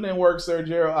things putting in work, sir,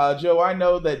 Joe, I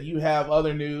know that you have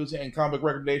other news and comic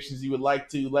recommendations you would like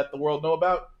to let the world know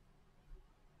about.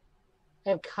 I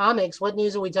have comics. What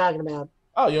news are we talking about?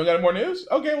 Oh, you don't got any more news?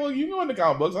 Okay, well, you go into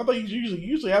comic books. I thought you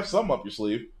usually have some up your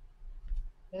sleeve.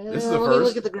 This is the let first. Me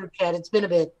look at the group chat. It's been a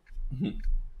bit.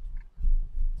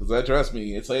 Because trust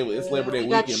me, it's Labor Day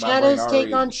weekend. Got Shadow's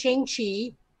take on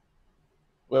Shang-Chi.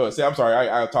 Wait, say, I'm sorry.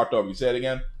 I talked over you. Say it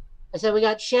again. I said we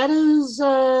got Shadow's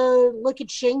look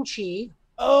at Shang-Chi.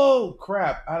 Oh,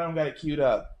 crap. I don't got it queued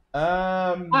up.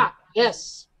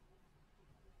 Yes.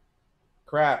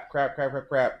 Crap. Give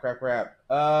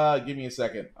me a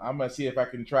second. I'm going to see if I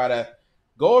can try to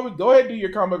go ahead and do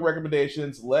your comic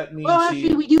recommendations. Let me see.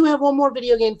 Actually, we do have one more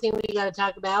video game thing we got to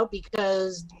talk about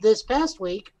because this past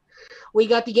week we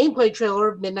got the gameplay trailer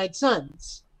of Midnight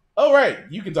Suns. Oh, right.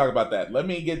 You can talk about that. Let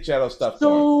me get Shadow stuff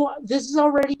So this has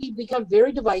already become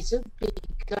very divisive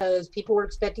because people were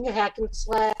expecting a hack and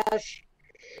slash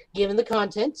given the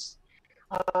contents.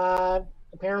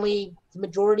 Apparently, the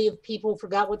majority of people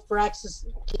forgot what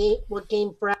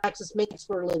game Firaxis makes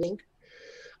for a living.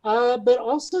 But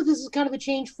also, this is kind of a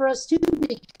change for us, too,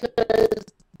 because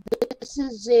this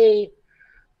is a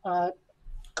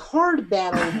card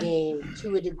battle game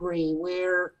to a degree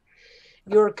where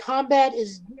your combat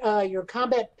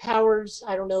powers,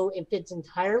 I don't know if it's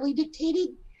entirely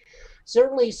dictated.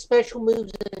 Certainly, special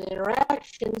moves and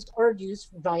interactions are used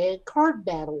via card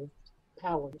battle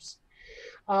powers.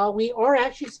 We are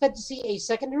actually expected to see a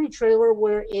secondary trailer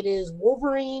where it is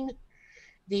Wolverine,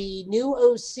 the new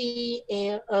OC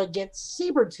against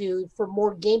Sabretooth for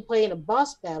more gameplay and a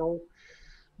boss battle.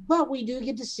 But we do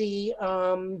get to see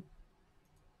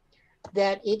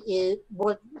that it is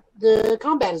what the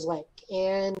combat is like.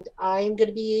 And I'm going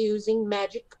to be using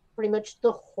magic pretty much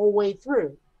the whole way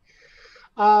through.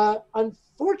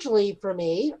 Unfortunately for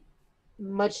me,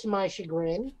 much to my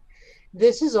chagrin,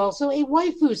 this is also a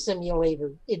waifu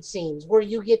simulator, it seems, where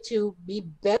you get to be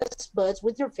best buds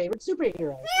with your favorite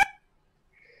superhero.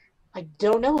 I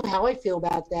don't know how I feel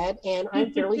about that, and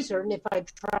I'm fairly certain if I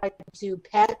try to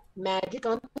pat magic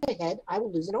on the head, I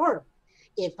will lose an arm,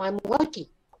 if I'm lucky.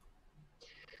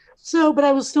 So, but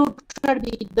I will still try to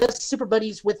be best super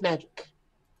buddies with magic.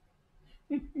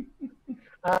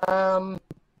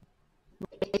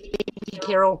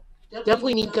 Carol,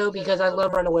 definitely Nico because I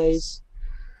love Runaways.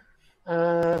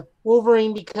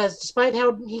 Wolverine because despite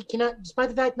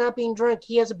the fact not being drunk,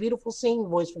 he has a beautiful singing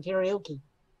voice for karaoke.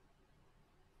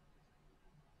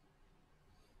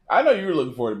 I know you were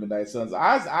looking forward to Midnight Suns.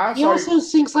 He also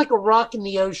sings like a rock in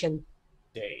the ocean.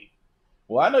 Dang.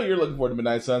 Well, I know you're looking forward to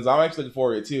Midnight Suns. I'm actually looking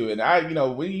forward to it too.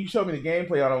 And when you showed me the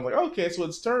gameplay on it, I was like, okay, so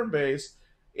it's turn based.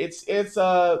 It's like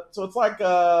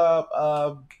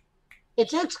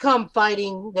it's XCOM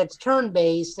fighting that's turn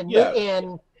based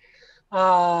and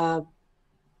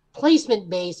placement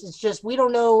based. It's just we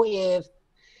don't know if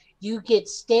you get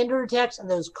standard attacks and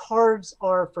those cards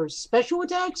are for special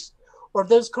attacks, or if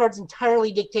those cards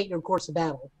entirely dictate your course of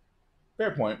battle.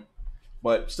 Fair point,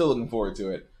 but still looking forward to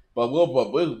it. But we'll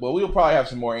probably have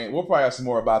some more. We'll probably have some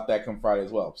more about that come Friday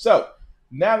as well. So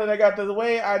now that I got to the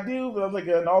way I do, but I'm like,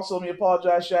 and also let me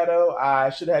apologize, Shadow. I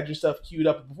should have had your stuff queued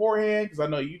up beforehand because I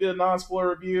know you did a non-spoiler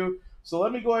review. So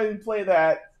let me go ahead and play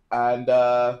that and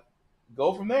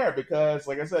go from there because,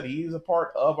 like I said, he's a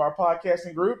part of our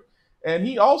podcasting group, and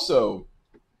he also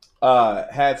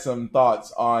had some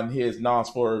thoughts on his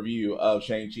non-spoiler review of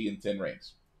Shang-Chi and the Ten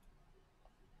Rings.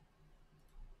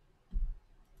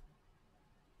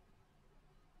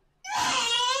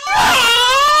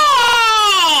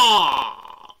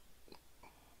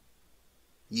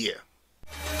 Yeah.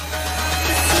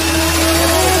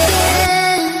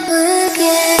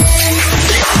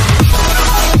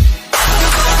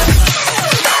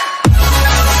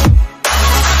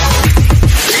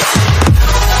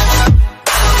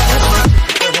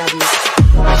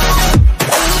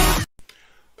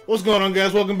 What's going on,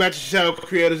 guys? Welcome back to Shadow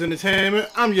Creators Entertainment.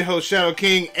 I'm your host, Shadow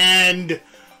King, and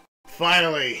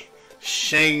finally,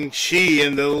 Shang-Chi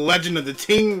and the Legend of the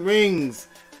Ten Rings.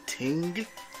 Ten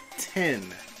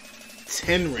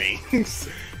Rings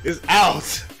is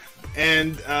out,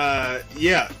 and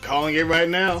yeah, calling it right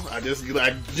now. I just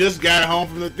got home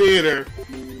from the theater,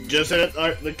 just had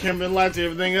the camera and lights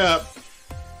everything up.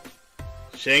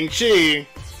 Shang-Chi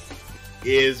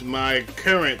is my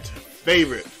current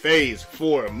favorite Phase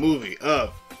 4 movie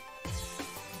of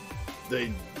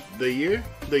the year.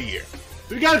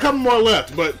 We got a couple more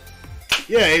left, but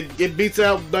yeah, it beats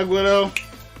out Black Widow.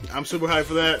 I'm super hyped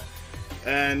for that.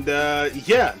 And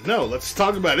yeah, no, let's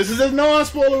talk about it. This is a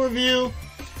non-spoiler review.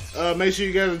 Make sure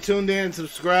you guys are tuned in and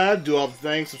subscribe. Do all the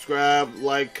things. Subscribe,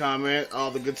 like, comment,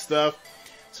 all the good stuff.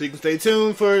 So you can stay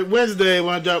tuned for Wednesday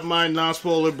when I drop my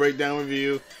non-spoiler breakdown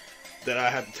review that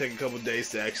I have to take a couple days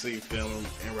to actually film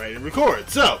and write and record.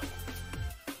 So,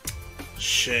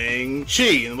 Shang-Chi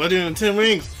and the Legend of the Ten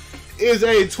Rings is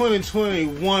a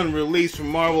 2021 release from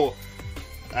Marvel.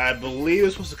 I believe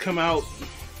it's supposed to come out,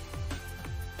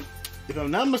 if I'm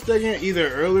not mistaken, either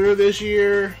earlier this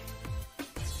year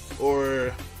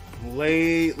or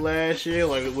late last year,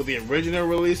 like with the original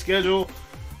release schedule.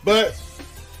 But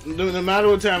no matter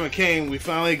what time it came, we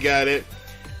finally got it.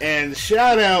 And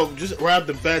shout out just right off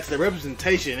the bat to the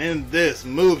representation in this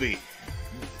movie.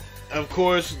 Of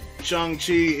course,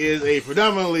 Shang-Chi is a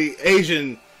predominantly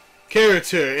Asian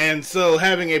character, and so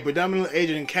having a predominantly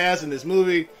Asian cast in this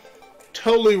movie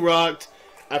totally rocked.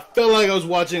 I felt like I was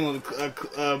watching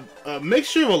a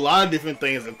mixture of a lot of different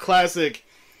things. A classic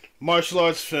martial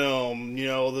arts film, you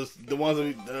know, the ones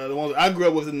I grew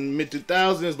up with in the mid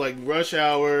 2000s, like Rush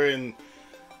Hour and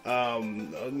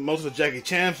most of the Jackie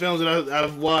Chan films that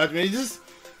I've watched. I mean,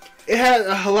 it had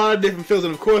a lot of different feels,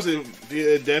 and of course, it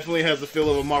definitely has the feel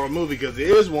of a Marvel movie because it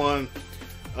is one.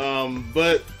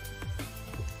 But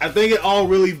I think it all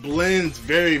really blends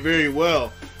very, very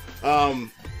well.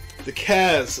 The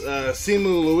cast,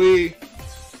 Simu Liu,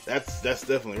 that's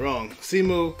definitely wrong.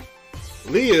 Simu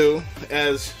Liu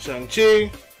as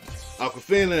Shang-Chi,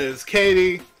 Awkwafina as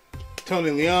Katie, Tony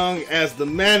Leung as the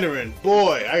Mandarin.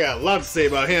 Boy, I got a lot to say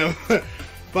about him.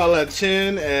 Paula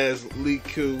Chen as Li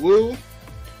Ku-woo,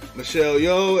 Michelle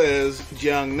Yeoh as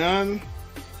Jiang Nan,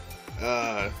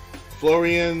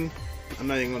 Florian. I'm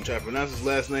not even gonna try to pronounce his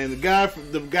last name. The guy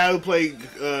who played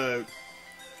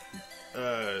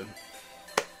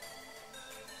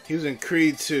he was in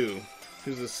Creed 2. He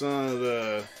was the son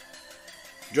of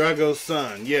Drago's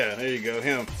son. Yeah, there you go,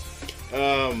 him.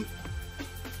 And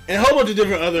a whole bunch of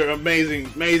different other amazing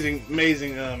Asian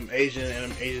and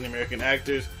Asian American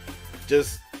actors.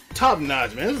 Just top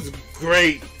notch, man. This is a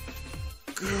great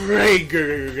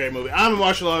movie. I'm a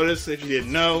martial artist, if you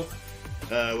didn't know.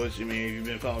 Which, I mean, you've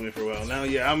been following me for a while now.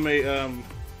 Yeah, I'm a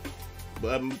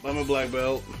black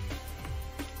belt.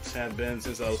 Have been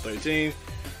since I was 13,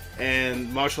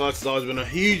 and martial arts has always been a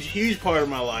huge part of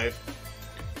my life.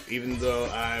 Even though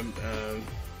I'm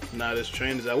not as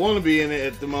trained as I want to be in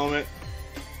it at the moment,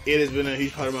 it has been a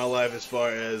huge part of my life as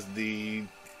far as the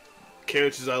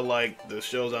characters I like, the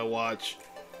shows I watch,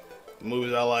 the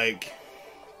movies I like,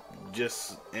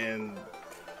 and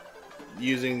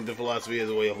using the philosophy as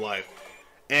a way of life.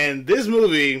 And this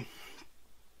movie,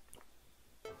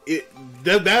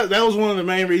 that was one of the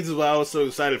main reasons why I was so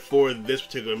excited for this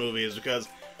particular movie, is because,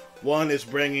 one, it's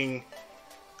bringing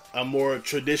a more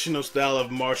traditional style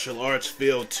of martial arts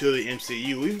feel to the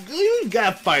MCU. We've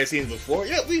got fight scenes before.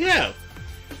 Yeah, we have.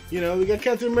 You know, we got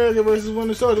Captain America versus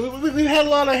Winter Soldier. We've had a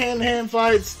lot of hand-to-hand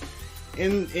fights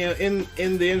in the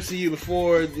MCU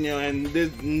before, you know, and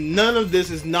none of this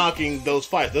is knocking those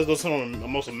fights. Those are some of the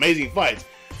most amazing fights.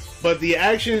 But the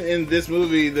action in this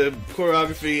movie, the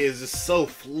choreography is just so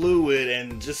fluid,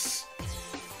 and just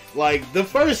like the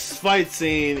first fight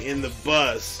scene in the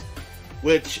bus,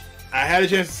 which I had a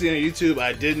chance to see on YouTube.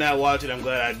 I did not watch it. I'm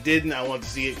glad I didn't. I wanted to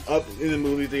see it up in the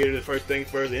movie theater the first thing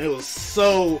first, and it was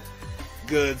so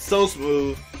good, so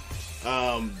smooth.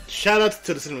 Shout out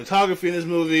to the cinematography in this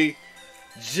movie.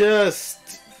 I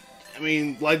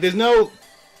mean, like, there's no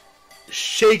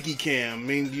shaky cam. I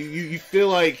mean, you feel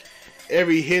like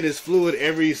every hit is fluid,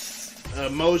 every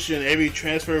motion, every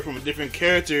transfer from a different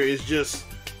character is just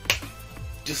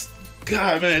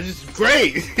God, man, it's just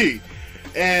great.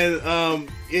 And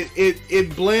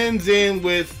it blends in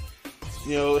with,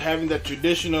 you know, having that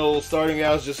traditional starting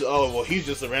out as just, oh, well, he's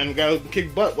just a random guy who can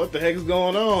kick butt. What the heck is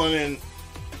going on? And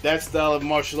that style of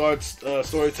martial arts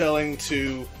storytelling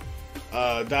to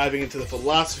diving into the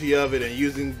philosophy of it and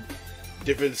using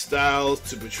different styles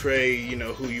to portray, you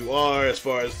know, who you are, as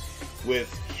far as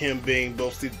with him being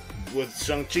with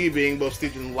Shang-Chi being both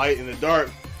steeped in the light and the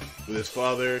dark, with his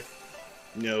father,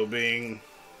 you know, being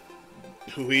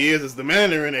who he is as the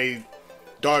Mandarin, a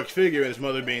dark figure, and his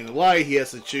mother being the light. He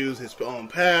has to choose his own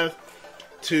path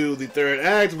to the third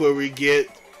act, where we get,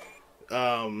 you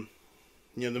know,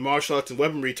 the martial arts and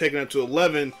weaponry taken up to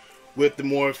 11 with the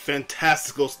more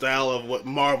fantastical style of what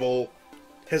Marvel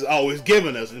has always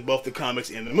given us in both the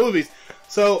comics and the movies.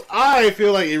 So I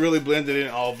feel like it really blended in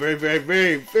all very, very,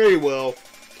 very, very well.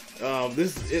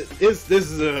 This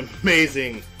is an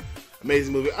amazing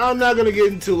movie. I'm not gonna get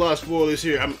into a lot of spoilers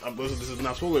here. This is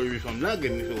not spoiler review, so I'm not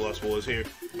getting into a lot of spoilers here.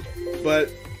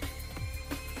 But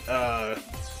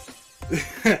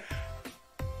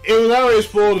it was already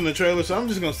spoiled in the trailer, so I'm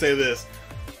just gonna say this: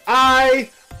 I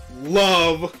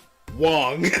love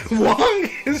Wong. Wong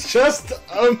is just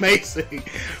amazing.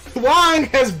 Wong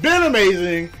has been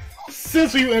amazing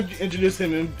since we introduced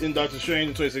him in Doctor Strange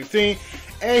in 2016,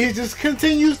 and he just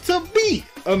continues to be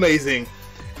amazing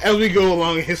as we go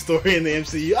along in his story in the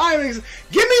MCU.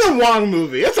 Give me a Wong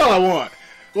movie. That's all I want.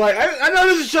 Like, I know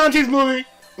this is Shang-Chi's movie.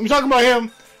 I'm talking about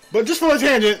him, but just for a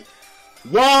tangent,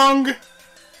 Wong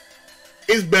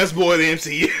is best boy of the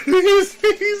MCU.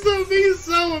 he's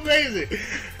so amazing.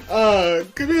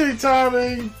 Community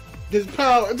timing, his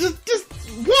power, just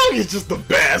Wong is just the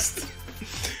best.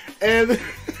 And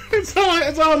that's all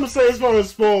I'm gonna say as far as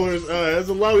spoilers. There's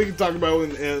a lot we can talk about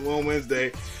on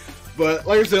Wednesday. But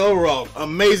like I said, overall,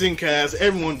 amazing cast.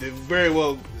 Everyone did very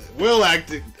well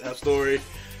acted story.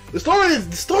 The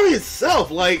story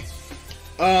itself, like,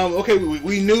 okay,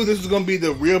 we knew this was gonna be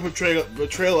the real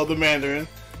portrayal of the Mandarin,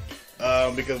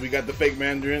 because we got the fake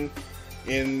Mandarin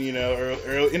in, you know,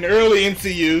 early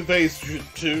MCU phase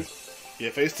 2,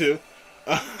 phase 2,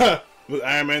 with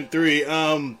Iron Man 3,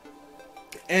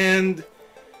 and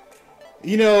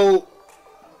you know,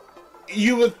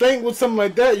 you would think with something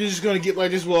like that, you're just gonna get like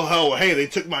this. Well, oh, hey, they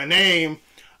took my name.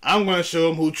 I'm gonna show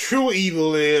them who true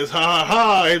evil is. Ha ha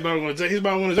ha! Here's my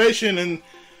organization, and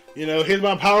you know, here's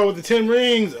my power with the 10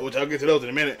 rings, which I'll get to those in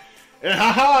a minute. And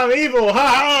ha ha, I'm evil. Ha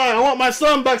ha! I want my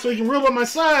son back so he can rule by my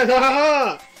side. Ha ha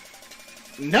ha!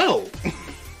 No,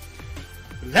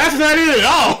 that's not it at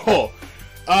all.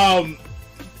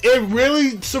 It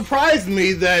really surprised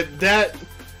me that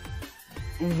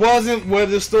wasn't where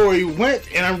the story went,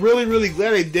 and I'm really, really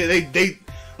glad they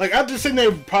like after sitting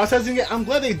there processing it, I'm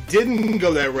glad they didn't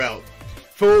go that route.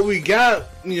 For what we got,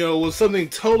 was something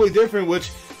totally different,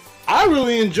 which I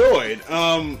really enjoyed.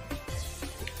 God,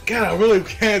 I really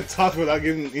can't talk without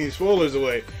giving any spoilers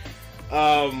away.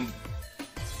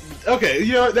 Okay,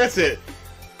 that's it.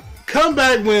 Come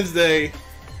back Wednesday.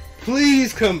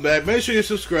 Please come back. Make sure you're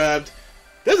subscribed.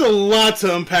 There's a lot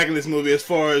to unpack in this movie as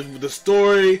far as the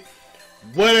story,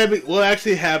 what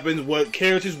actually happened, what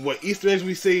characters, what Easter eggs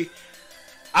we see.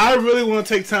 I really want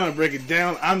to take time to break it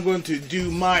down. I'm going to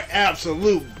do my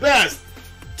absolute best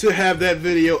to have that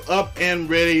video up and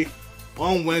ready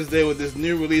on Wednesday with this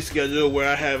new release schedule where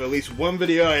I have at least one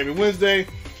video every Wednesday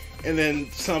and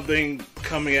then something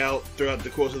coming out throughout the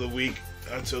course of the week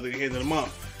until the end of the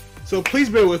month. So please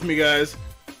bear with me, guys.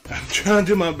 I'm trying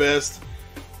to do my best.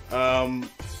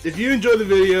 If you enjoyed the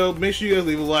video, make sure you guys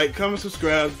leave a like, comment,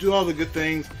 subscribe, do all the good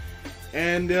things.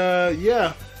 And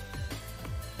yeah,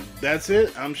 that's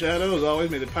it. I'm Shadow. As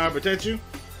always, may the power protect you,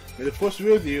 may the force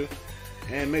be with you,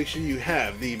 and make sure you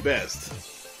have the best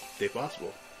day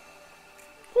possible.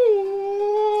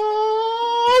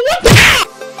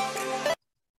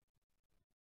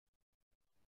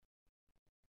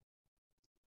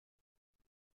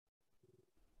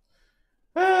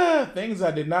 Things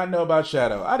I did not know about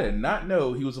Shadow. I did not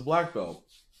know he was a black belt.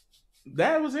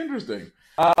 That was interesting.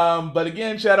 But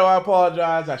again, Shadow, I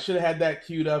apologize. I should have had that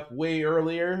queued up way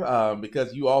earlier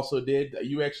because you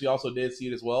actually also did see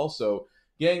it as well. So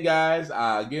again, guys,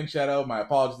 again, Shadow, my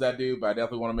apologies to that dude, but I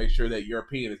definitely want to make sure that your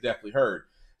opinion is definitely heard.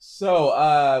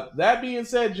 So that being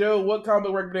said, Joe, what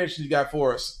comic recommendations you got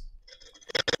for us?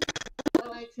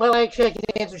 Well, actually, I can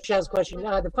answer Shadow's question.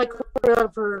 The fight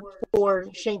choreographer for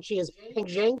Shang-Chi is Peng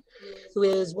Zhang, who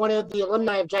is one of the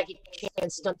alumni of Jackie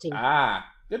Chan's stunt team.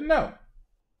 Good to know.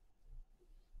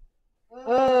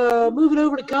 Moving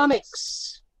over to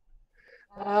comics.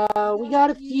 We got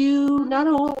a few, not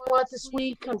a whole lot this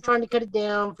week. I'm trying to cut it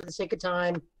down for the sake of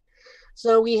time.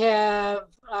 So we have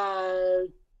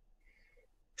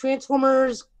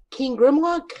Transformers King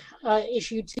Grimlock,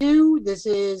 issue 2. This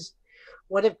is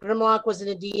what if Grimlock was in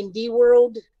a D&D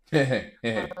world.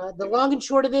 The long and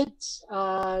short of it,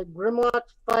 Grimlock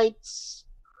fights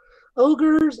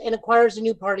ogres and acquires a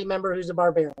new party member who's a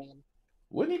barbarian.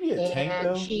 Wouldn't he be a tank,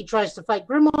 though? She tries to fight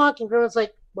Grimlock, and Grimlock's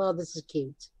like, well, this is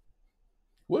cute.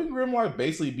 Wouldn't Grimlock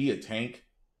basically be a tank?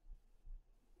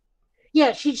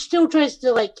 Yeah, she still tries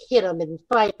to, like, hit him and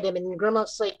fight him, and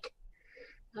Grimlock's like,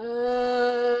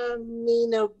 me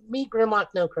Grimlock,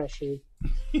 no crushy.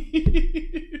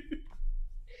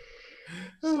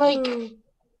 Like,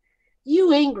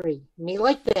 you angry, me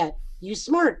like that. You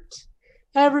smart.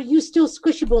 However, you still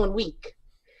squishable and weak.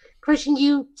 Crushing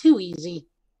you, too easy.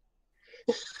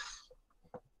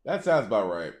 That sounds about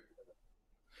right.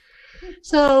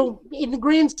 So, in the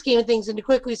grand scheme of things, and to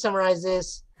quickly summarize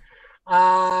this,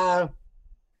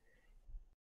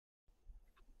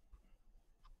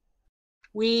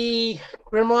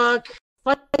 Grimlock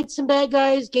fights some bad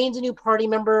guys, gains a new party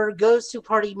member, goes to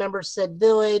party member said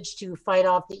village to fight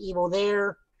off the evil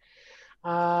there.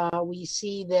 We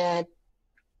see that,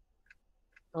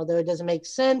 although it doesn't make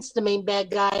sense, the main bad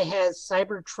guy has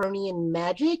Cybertronian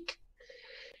magic.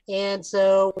 And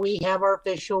so we have our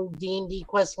official D&D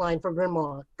quest line for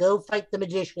Grimlock. Go fight the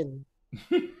magician.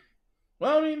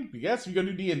 Well, I mean, I guess if you're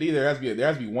going to do D&D, there has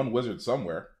to be one wizard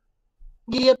somewhere.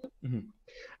 Yep.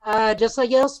 Just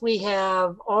like else, we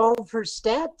have all of her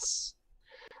stats.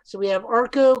 So we have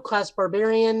Arco, class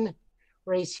barbarian,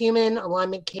 race human,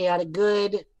 alignment chaotic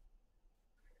good,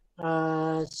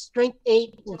 strength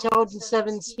 8, intelligence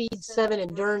 7, speed 7,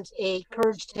 endurance 8,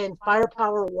 courage 10,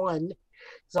 firepower 1.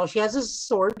 Because all she has is a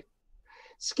sword.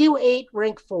 Skill 8,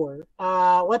 rank 4.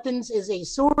 Weapons is a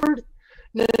sword.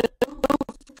 No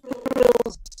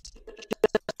frills,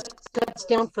 cuts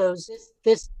down foes.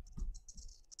 Fist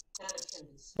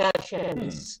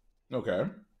fashions. Okay.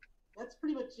 That's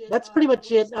pretty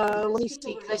much it. Let me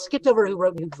see. I skipped over who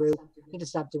wrote and who drew. I need to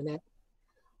stop doing that.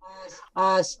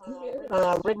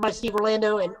 Written by Steve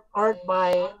Orlando and art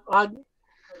by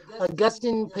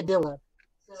Augustin Padilla.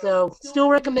 So, still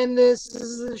recommend this. This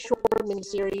is a short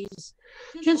miniseries.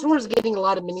 Transformers is getting a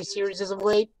lot of miniseries as of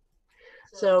late.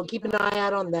 So, keep an eye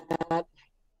out on that.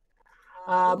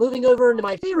 Moving over into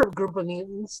my favorite group of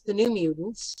mutants, the New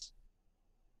Mutants.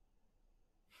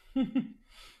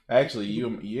 Actually, you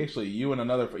and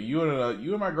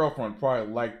my girlfriend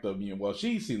probably like the mutant. Well,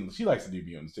 she likes the New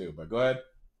Mutants too. But go ahead.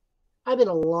 I've been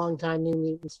a long time New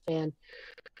Mutants fan.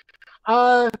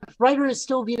 Writer is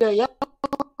still Vita Young.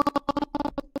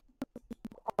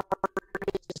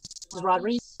 Rod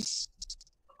Reese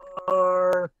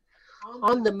are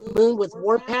on the moon with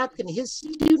Warpath and his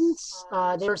students.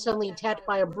 Tempest. They were suddenly attacked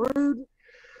by a brood,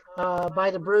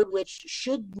 which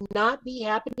should not be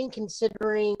happening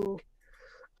considering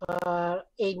a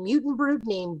mutant brood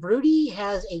named Broody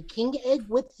has a king egg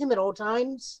with him at all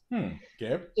times.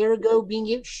 Okay. Ergo,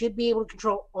 should be able to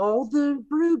control all the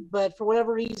brood, but for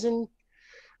whatever reason,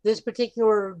 this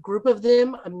particular group of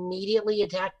them immediately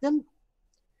attacked them.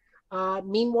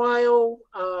 Meanwhile,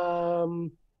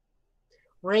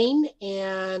 Rain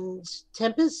and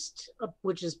Tempest,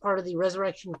 which is part of the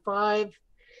Resurrection 5,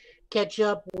 catch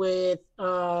up with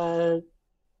No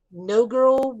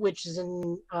Girl, which is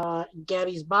in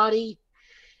Gabby's body,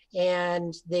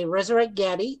 and they resurrect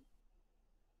Gabby.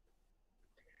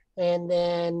 And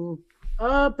then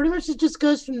pretty much it just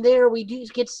goes from there. We do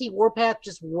get to see Warpath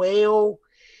just wail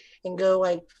and go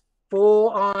like full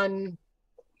on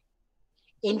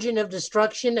engine of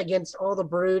destruction against all the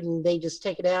brood, and they just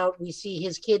take it out. We see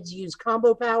his kids use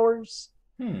combo powers.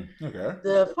 Okay.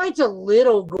 The fight's a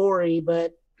little gory,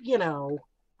 but you know,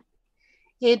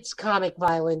 it's comic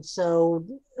violence. So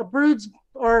the broods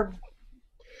are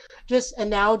just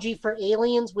analogy for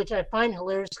aliens, which I find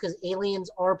hilarious because aliens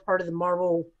are part of the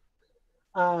Marvel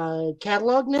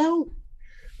catalog now,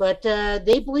 but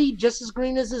they bleed just as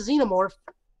green as a xenomorph.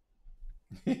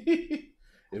 If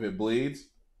it bleeds.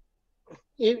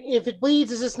 If it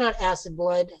bleeds, it's just not acid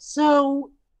blood. So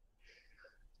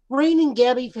Rain and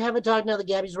Gabby haven't talked now that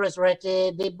Gabby's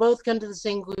resurrected. They both come to the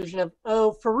same conclusion of,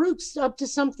 oh, Farouk's up to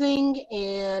something,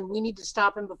 and we need to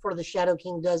stop him before the Shadow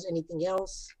King does anything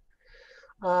else.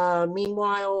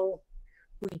 Meanwhile,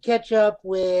 we catch up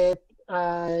with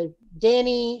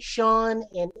Danny, Sean,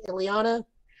 and Ileana.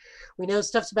 We know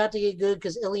stuff's about to get good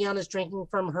because Ileana's drinking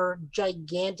from her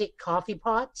gigantic coffee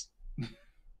pot.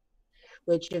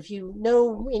 Which, if you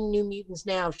know in New Mutants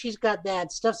now, she's got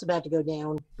that. Stuff's about to go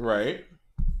down. Right.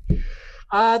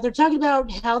 They're talking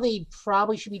about how they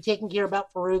probably should be taking care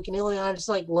about Farouk, and Ileana's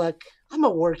like, look, I'm a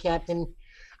war captain.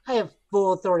 I have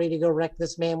full authority to go wreck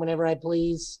this man whenever I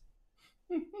please.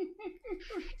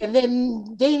 And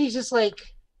then Danny's just like,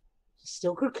 he's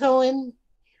still Krakoan.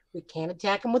 We can't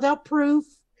attack him without proof,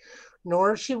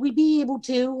 nor should we be able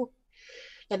to.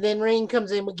 And then Rain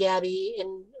comes in with Gabby,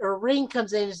 or Rain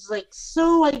comes in and is like,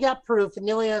 so I got proof. And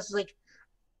Ilias is like,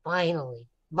 finally,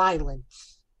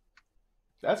 violence.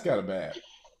 That's kind of bad.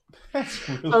 That's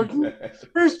really bad.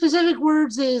 Her specific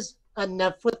words is,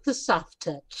 enough with the soft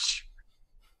touch.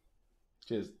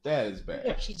 That is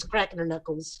bad. She's cracking her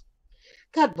knuckles.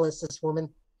 God bless this woman.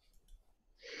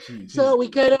 So we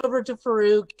cut over to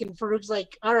Farouk, and Farouk's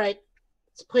like, all right,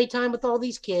 let's play time with all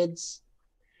these kids.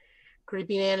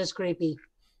 Creepy man is creepy.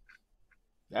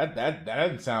 That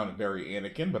doesn't sound very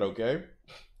Anakin, but okay.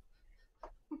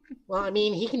 Well, I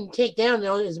mean, he can take down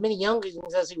as many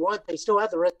younglings as he wants. They still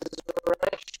have the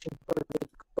resurrection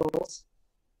protocols.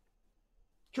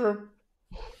 True.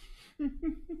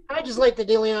 I just like that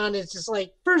Ileana is just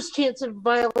like, first chance of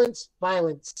violence,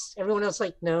 violence. Everyone else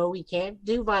like, no, we can't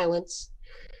do violence.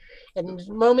 And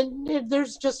the moment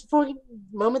there's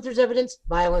evidence,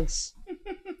 violence.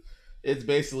 It's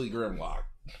basically Grimlock.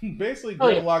 Basically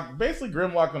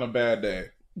Grimlock on a bad day.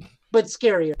 But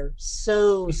scarier.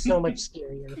 So much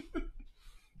scarier.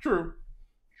 True.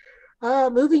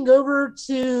 Moving over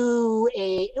to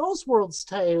a Elseworlds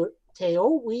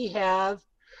tale, we have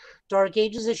Dark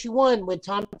Ages issue 1 with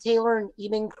Tom Taylor and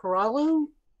Eamon Corello.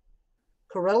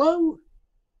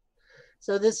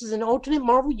 So this is an alternate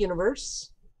Marvel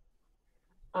universe.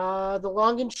 The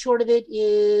long and short of it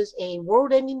is a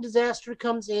world-ending disaster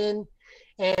comes in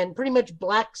and pretty much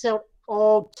blacks out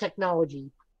all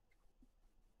technology.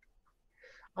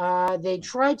 They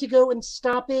try to go and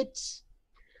stop it.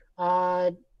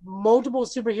 Multiple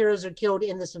superheroes are killed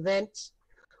in this event.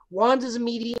 Wanda's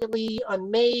immediately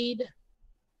unmade.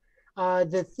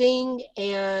 The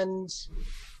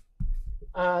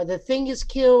Thing is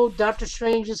killed. Doctor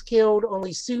Strange is killed.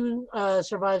 Only Sue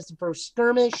survives the first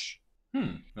skirmish.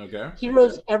 Okay.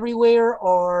 Heroes everywhere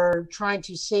are trying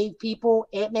to save people.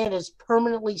 Ant-Man is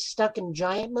permanently stuck in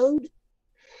giant mode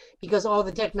because all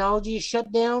the technology is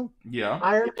shut down. Yeah.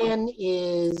 Iron Man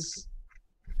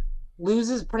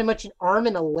loses pretty much an arm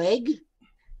and a leg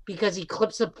because he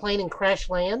clips a plane and crash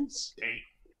lands.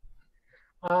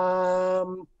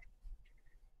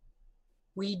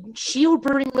 Shield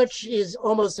pretty much is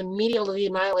almost immediately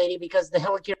annihilated because the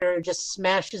helicarrier just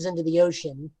smashes into the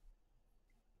ocean.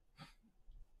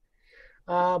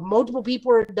 Multiple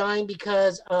people are dying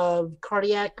because of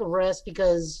cardiac arrest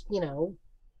because,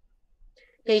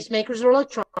 pacemakers are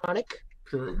electronic.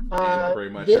 True. Very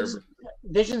much.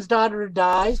 Vision's daughter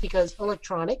dies because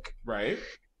electronic. Right.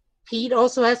 Pete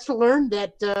also has to learn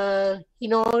that he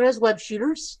no longer has web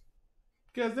shooters.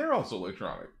 Because they're also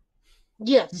electronic.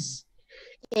 Yes.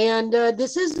 And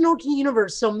this is an alternate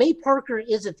universe, so May Parker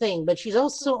is a thing, but she's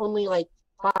also only like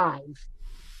 5.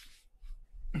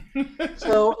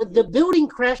 So the building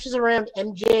crashes around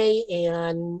MJ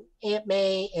and Aunt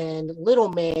May and Little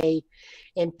May,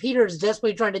 and Peter's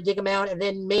desperately trying to dig him out, and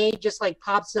then May just like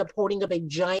pops up holding up a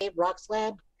giant rock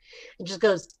slab and just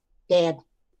goes, "Dad."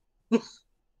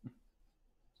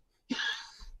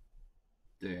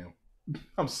 Damn.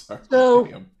 I'm sorry. So,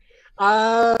 Damn.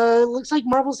 looks like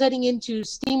Marvel's heading into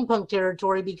steampunk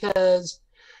territory because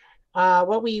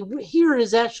what we hear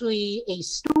is actually a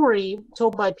story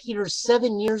told by Peter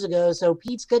 7 years ago. So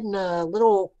Pete's getting a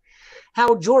little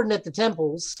Hal Jordan at the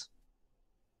temples.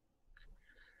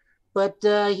 But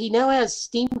he now has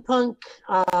steampunk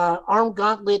armed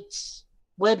gauntlet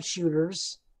web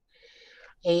shooters.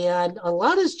 And a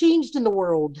lot has changed in the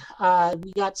world.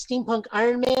 We got steampunk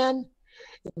Iron Man.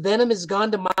 Venom has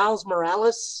gone to Miles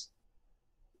Morales.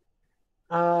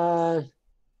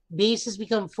 Beast has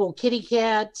become full kitty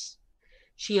cat.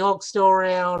 She-Hulk's still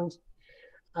around.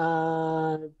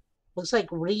 Looks like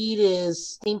Reed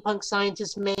is steampunk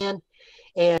scientist man.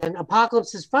 And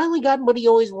Apocalypse has finally gotten what he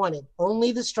always wanted.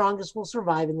 Only the strongest will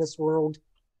survive in this world.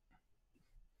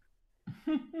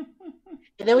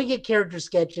 And then we get character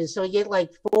sketches. So we get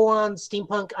like full-on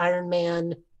steampunk Iron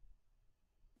Man.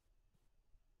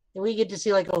 And we get to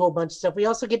see like a whole bunch of stuff. We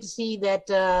also get to see that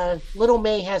Little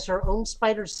May has her own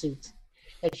spider suit.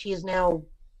 And she is now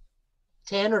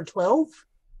 10 or 12.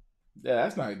 Yeah,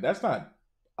 that's not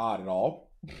odd at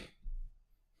all.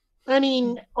 I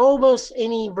mean, almost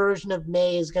any version of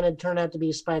May is going to turn out to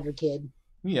be a Spider Kid.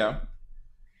 Yeah.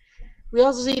 We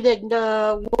also see that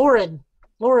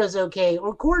Laura's okay.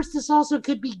 Of course, this also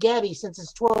could be Gabby since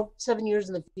it's 7 years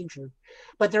in the future.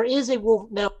 But there is a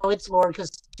wolf. No, it's Laura because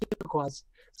two claws.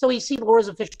 So we see Laura's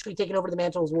officially taking over the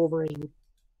mantle as Wolverine.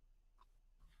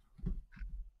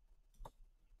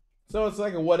 So it's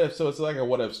like a what if. So it's like a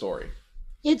what if story.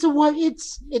 It's an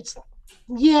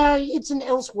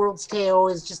Elseworlds tale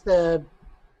is just the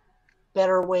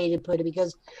better way to put it,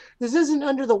 because this isn't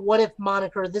under the what if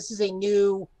moniker. This is a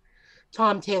new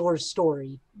Tom Taylor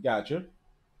story. Gotcha.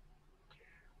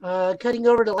 Cutting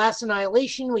over to Last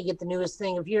Annihilation, we get the newest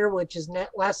thing of here, which is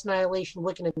Last Annihilation,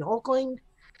 Wiccan and Hulkling.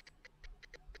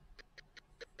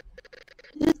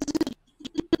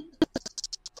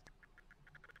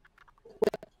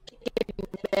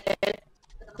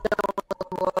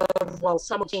 While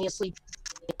simultaneously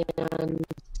and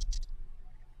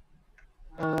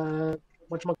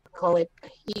whatchamacallit,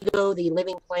 Ego, the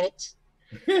living planet,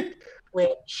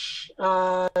 which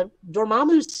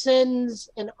Dormammu sends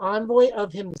an envoy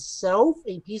of himself,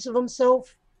 a piece of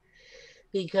himself,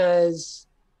 because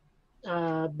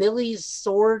Billy's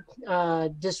sword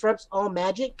disrupts all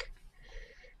magic,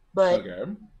 but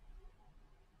Okay.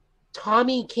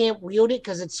 Tommy can't wield it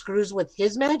because it screws with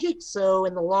his magic. So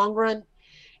in the long run,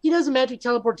 he does a magic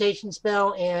teleportation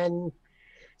spell and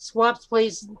swaps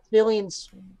places. Billy and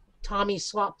Tommy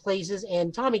swap places,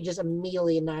 and Tommy just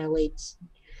immediately annihilates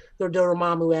their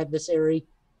Dormammu adversary.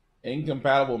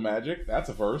 Incompatible magic. That's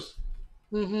a first.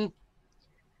 Mm-hmm.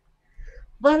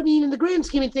 But I mean, in the grand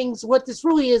scheme of things, what this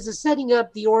really is setting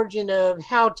up the origin of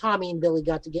how Tommy and Billy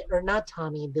got together. Or not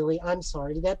Tommy and Billy, I'm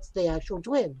sorry. That's the actual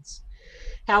twins.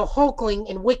 How Hulkling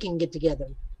and Wiccan get together.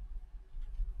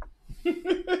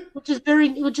 which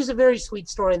is a very sweet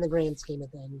story in the grand scheme of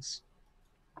things.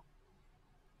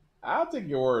 I'll take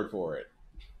your word for it.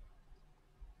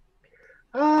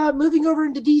 Moving over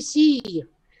into DC. We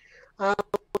got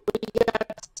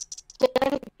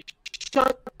Static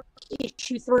Shock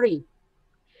issue 3.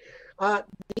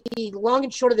 The long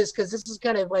and short of this, because this is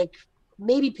kind of like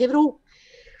maybe pivotal.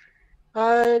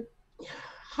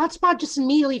 Hotspot just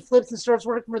immediately flips and starts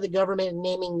working for the government and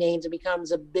naming names and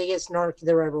becomes the biggest narc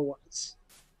there ever was.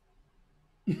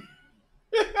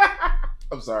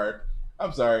 I'm sorry.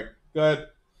 Go ahead.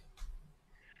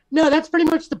 No, that's pretty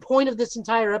much the point of this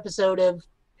entire episode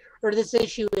or this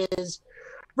issue is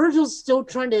Virgil's still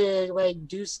trying to like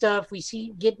do stuff. We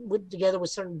get together with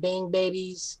certain Bang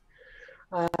babies.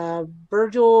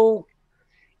 Virgil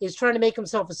is trying to make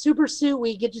himself a super suit.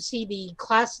 We get to see the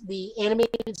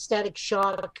animated Static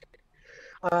Shock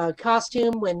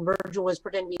costume when Virgil was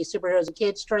pretending to be a superhero as a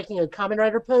kid, striking a Kamen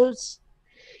Rider pose,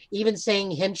 even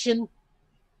saying Henshin.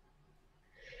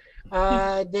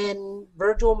 Then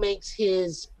Virgil makes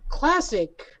his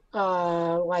classic,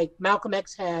 like Malcolm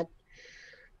X hat,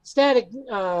 Static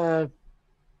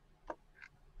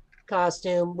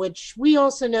costume, which we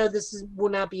also know will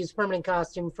not be his permanent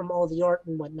costume from all the art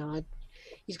and whatnot.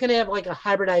 He's going to have like a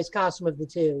hybridized costume of the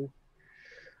two.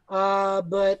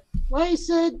 But like I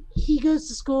said, he goes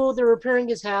to school. They're repairing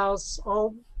his house.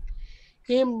 All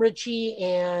him, Richie,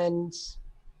 and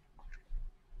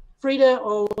Frida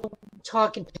all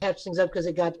talk and patch things up because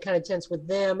it got kind of tense with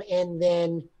them. And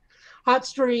then Hot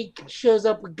Streak shows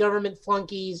up with government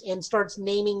flunkies and starts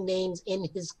naming names in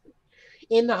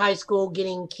the high school,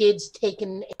 getting kids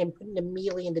taken and put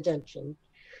immediately in detention,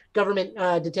 government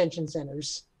detention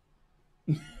centers.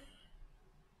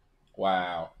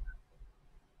 Wow.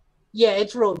 Yeah,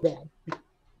 it's real bad.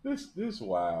 This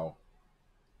wow.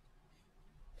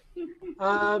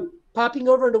 Popping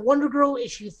over to Wonder Girl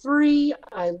issue 3.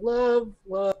 I love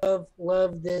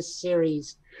this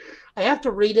series. I have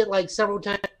to read it like several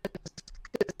times.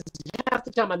 Half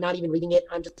the time I'm not even reading it.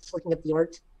 I'm just looking at the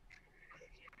art.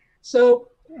 So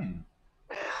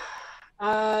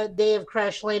they have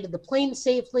crash landed the plane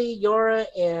safely. Yara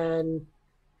and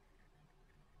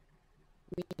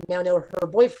we now know her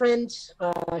boyfriend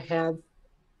have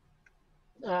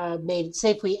made it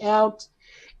safely out.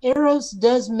 Eros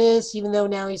does miss, even though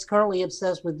now he's currently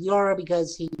obsessed with Yara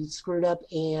because he screwed up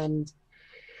and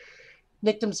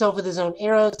nicked himself with his own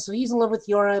arrow. So he's in love with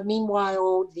Yara.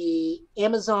 Meanwhile, the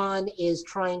Amazon is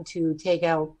trying to take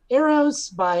out Eros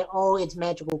by all its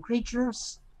magical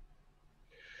creatures,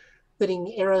 putting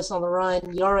Eros on the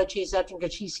run. Yara chases after him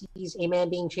because she sees a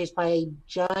man being chased by a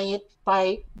giant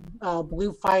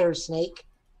blue fire snake.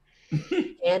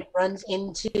 And runs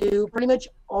into pretty much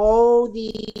all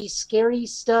the scary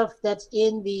stuff that's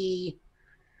in the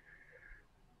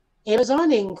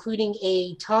Amazon, including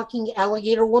a talking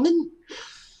alligator woman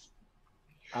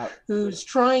who's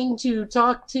trying to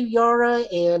talk to Yara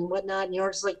and whatnot. And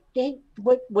Yara's like, hey,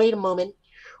 wait a moment.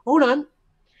 Hold on.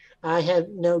 I have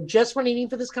just what I need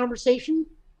for this conversation.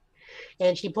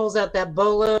 And she pulls out that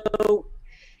bolo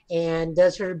and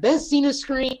does her best Xena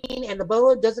scream, and the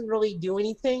bolo doesn't really do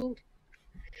anything.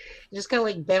 It just kind of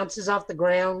like bounces off the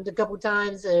ground a couple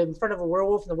times in front of a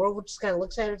werewolf, and the werewolf just kind of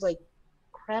looks at her and is like,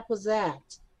 crap was that?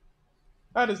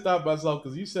 I had to stop myself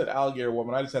because you said alligator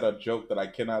woman. I just had a joke that I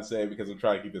cannot say because I'm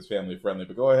trying to keep this family friendly,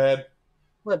 but go ahead.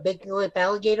 What, big lip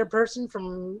alligator person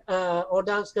from All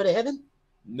Dogs Go to Heaven?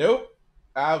 Nope.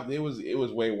 It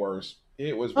was way worse.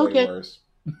 It was way worse.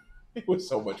 It was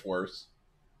so much worse.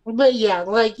 But yeah,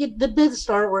 like the best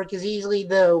artwork is easily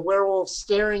the werewolf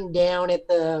staring down at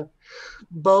the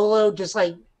bolo, just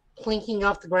like plinking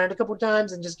off the ground a couple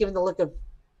times and just giving the look of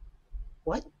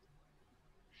what?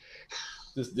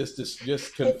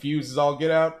 Just confused as all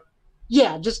get out.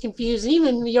 Yeah, just confused. And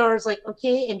even Yara's like,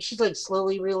 okay, and she's like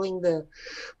slowly reeling the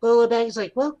bolo back. He's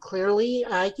like, well, clearly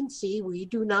I can see we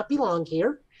do not belong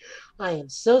here. I am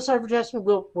so sorry for Jasmine.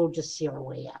 We'll just see our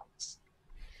way out.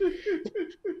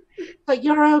 Like,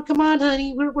 Yara, come on,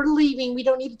 honey, we're leaving. We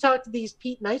don't need to talk to these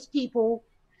nice people.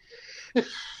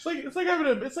 It's like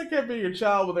having your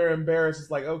child when they're embarrassed. It's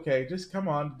like, okay, just come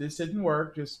on, this didn't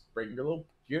work. Just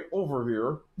get over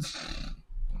here.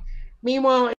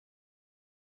 Meanwhile,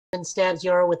 and stabs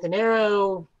Yara with an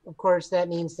arrow. Of course, that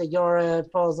means that Yara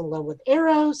falls in love with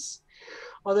Eros.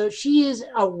 Although she is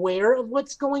aware of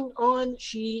what's going on,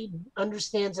 she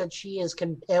understands that she is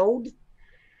compelled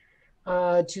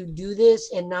to do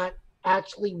this and not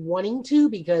actually wanting to,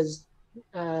 because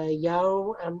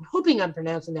Yao, I'm hoping I'm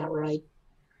pronouncing that right,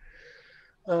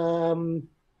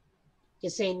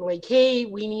 is saying like, hey,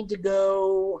 we need to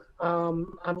go.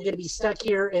 I'm gonna be stuck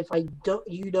here if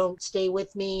you don't stay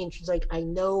with me. And she's like, I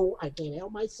know, I can't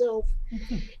help myself.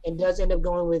 And does end up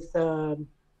going with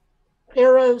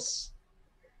Eros.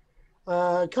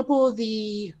 A couple of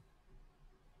the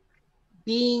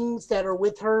beings that are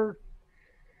with her,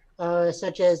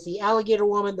 such as the alligator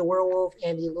woman, the werewolf,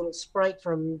 and the little sprite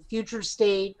from Future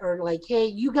State, are like, hey,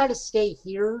 you got to stay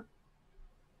here.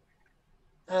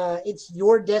 It's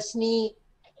your destiny.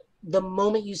 The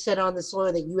moment you set on the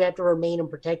soil that you have to remain and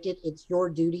protect it, it's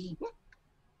your duty.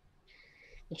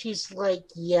 And she's like,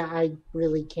 yeah, I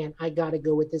really can't. I got to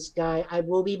go with this guy. I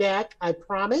will be back. I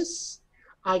promise.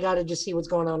 I got to just see what's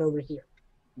going on over here.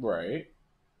 Right.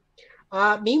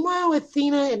 Meanwhile,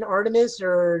 Athena and Artemis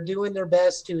are doing their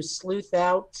best to sleuth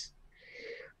out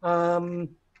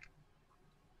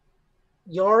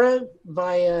Yara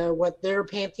via what their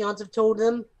pantheons have told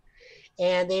them.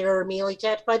 And they are immediately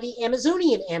attacked by the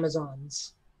Amazonian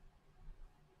Amazons.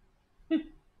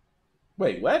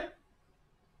 Wait, what?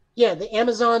 Yeah, the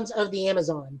Amazons of the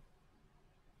Amazon.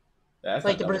 That's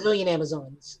like the Brazilian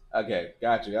Amazons. Okay,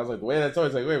 gotcha. I was like, the way that's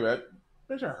always like, wait a minute.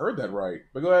 I'm sure I heard that right.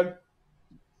 But go ahead.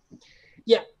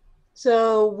 Yeah.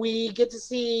 So we get to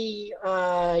see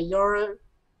Yara.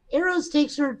 Eros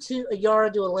takes her to Yara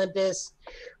to Olympus.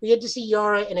 We get to see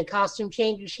Yara in a costume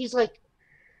change, and she's like,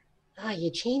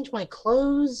 you changed my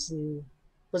clothes? And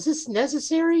was this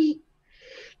necessary?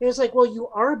 And it's like, well, you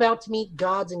are about to meet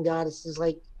gods and goddesses.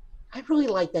 Like, I really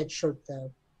like that shirt,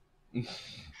 though.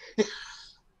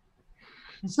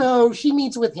 So she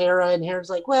meets with Hera, and Hera's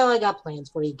like, well, I got plans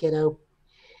for you, kiddo.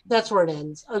 That's where it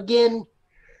ends. Again,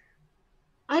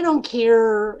 I don't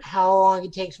care how long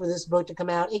it takes for this book to come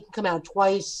out. It can come out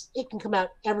twice. It can come out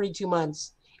every 2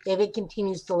 months if it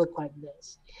continues to look like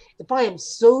this. If I am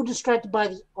so distracted by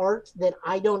the art that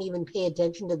I don't even pay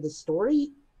attention to the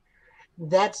story,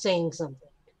 that's saying something.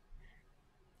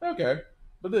 Okay.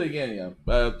 But then again,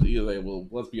 well,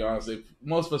 let's be honest. If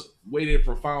most of us waited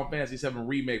for Final Fantasy VII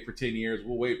Remake for 10 years,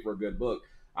 we'll wait for a good book.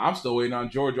 I'm still waiting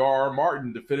on George R.R.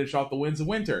 Martin to finish off The Winds of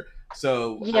Winter.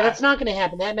 So yeah, that's not going to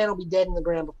happen. That man will be dead in the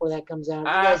ground before that comes out. You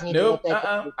guys need nope. to let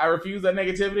that go. I refuse that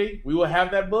negativity. We will have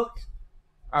that book.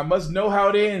 I must know how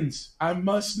it ends. I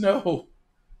must know.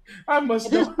 At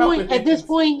this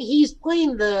point, he's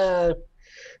playing the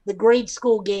grade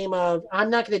school game of I'm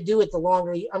not going to do it the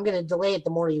longer I'm going to delay it the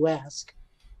more you ask.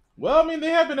 Well, I mean, they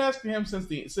have been asking him since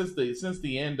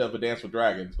the end of A Dance with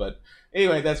Dragons. But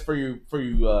anyway, that's for you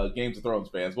Games of Thrones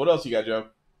fans. What else you got, Joe?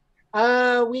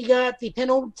 We got the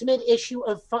penultimate issue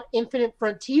of Infinite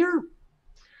Frontier.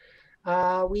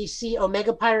 We see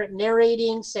Omega Pirate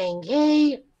narrating, saying,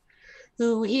 hey,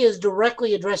 who he is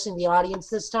directly addressing the audience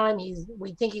this time.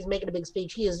 We think he's making a big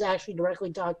speech. He is actually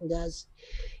directly talking to us.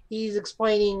 He's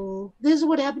explaining, this is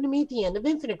what happened to me at the end of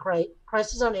Infinite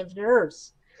Crisis on Infinite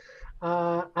Earths.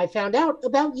 I found out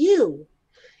about you.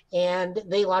 And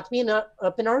they locked me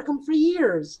up in Arkham for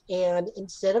years. And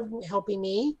instead of helping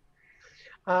me,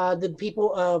 the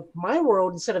people of my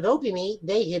world, instead of helping me,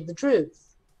 they hid the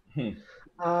truth. We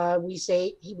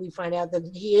find out that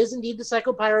he is indeed the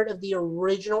Psycho Pirate of the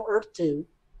original Earth 2.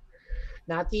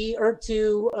 Not the Earth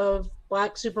 2 of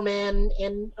Black Superman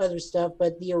and other stuff,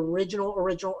 but the original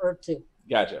Earth 2.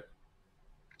 Gotcha.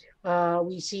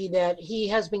 We see that he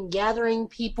has been gathering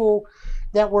people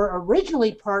that were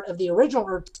originally part of the original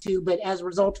Earth 2, but as a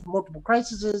result of multiple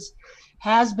crises,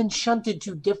 has been shunted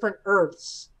to different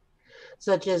Earths,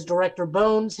 such as Director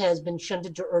Bones has been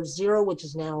shunted to Earth 0, which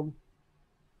is now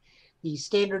the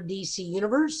standard DC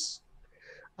universe.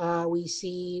 We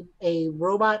see a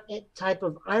robot type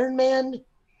of Iron Man,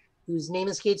 whose name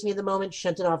escapes me at the moment,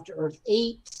 shunted off to Earth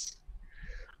 8,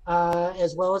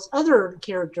 as well as other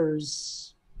characters.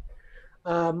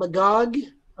 Magog,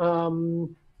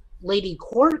 Lady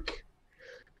Quark.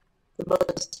 The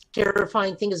most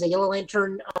terrifying thing is a Yellow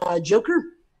Lantern Joker.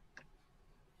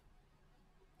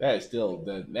 That is still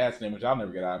that's an image I'll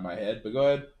never get out of my head, but go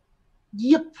ahead.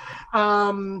 Yep.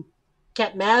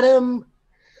 Cat Madam,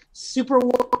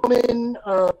 Superwoman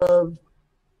of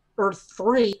Earth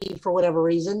 3 for whatever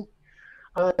reason.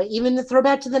 Even the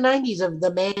throwback to the 90s of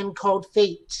the man called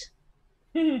Fate.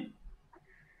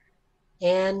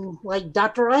 And like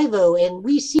Dr. Ivo, and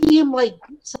we see him like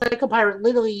Psycho Pirate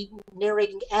literally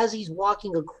narrating as he's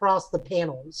walking across the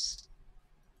panels.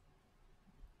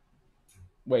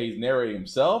 Wait, he's narrating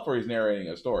himself or he's narrating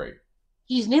a story?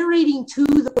 He's narrating to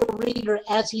the reader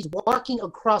as he's walking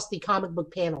across the comic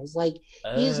book panels. Like,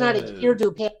 he is not adhered to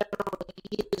a panel,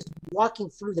 he is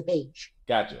walking through the page.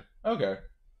 Gotcha. Okay.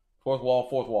 Fourth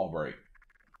wall break.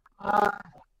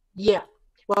 Yeah.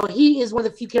 Well, he is one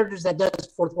of the few characters that does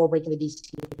fourth wall break in the DC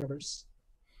universe.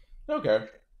 Okay.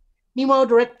 Meanwhile,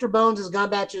 Director Bones has gone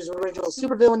back to his original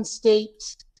supervillain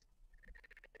state,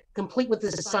 complete with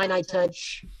his cyanide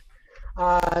touch.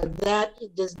 That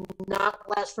does not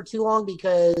last for too long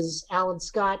because Alan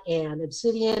Scott and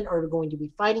Obsidian are going to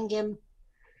be fighting him.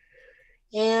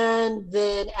 And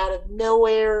then out of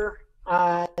nowhere,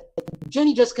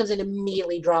 Jenny just comes in and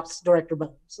immediately drops Director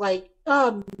Bones. Like,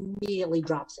 immediately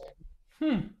drops him.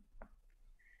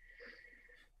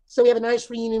 So we have a nice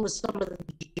reunion with some of the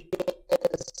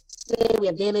JSA. We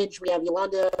have Damage, we have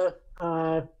Yolanda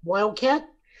Wildcat,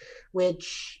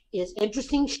 which is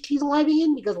interesting she's alive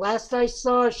again because last I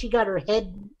saw she got her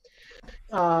head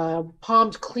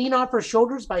palmed clean off her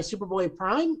shoulders by Superboy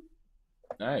Prime.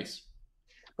 Nice.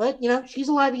 But, she's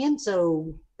alive again,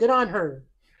 so good on her.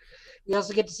 We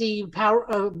also get to see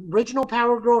original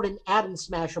Power Girl and Atom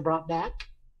Smasher brought back.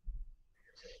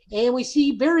 And we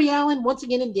see Barry Allen once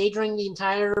again endangering the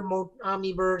entire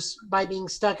omniverse by being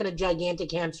stuck in a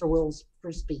gigantic hamster wheel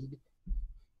for speed.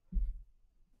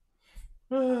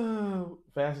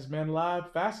 Fastest man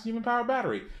alive, fastest human power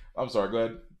battery. I'm sorry, go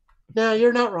ahead. No,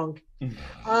 you're not wrong.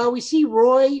 We see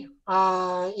Roy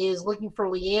is looking for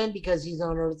Leanne because he's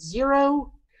on Earth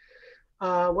 0.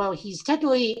 Well, he's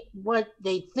technically what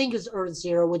they think is Earth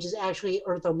 0, which is actually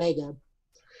Earth Omega.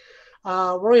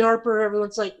 Roy Harper,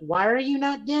 everyone's like, why are you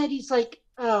not dead? He's like,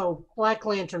 Oh, Black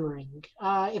Lantern ring.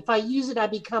 If I use it, I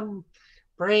become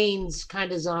Brains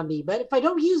kind of zombie. But if I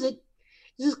don't use it,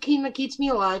 it just kind of keeps me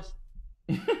alive.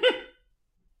 Pay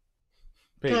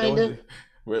Kind no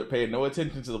of. pay no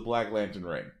attention to the Black Lantern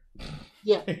ring.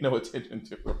 Yeah. Pay no attention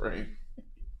to the ring.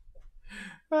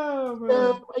 Oh man.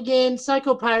 So again,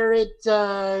 Psycho Pirate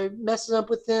messes up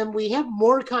with them. We have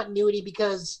more continuity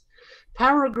because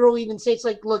Power Girl even states,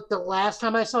 like, look, the last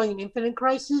time I saw you in Infinite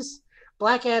Crisis,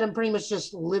 Black Adam pretty much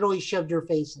just literally shoved your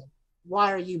face in.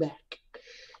 Why are you back?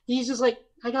 He's just like,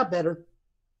 I got better.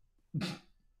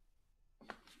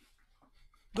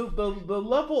 The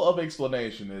level of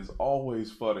explanation is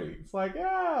always funny. It's like,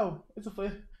 oh, it's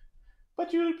a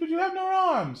but you have no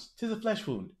arms. 'Tis a flesh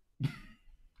wound.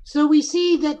 So we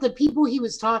see that the people he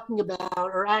was talking about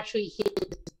are actually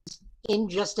his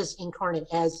Injustice Incarnate,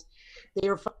 as they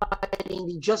are fighting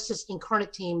the Justice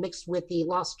Incarnate team mixed with the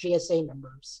Lost JSA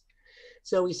members.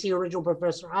 So we see original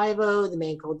Professor Ivo, the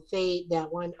man called Fate,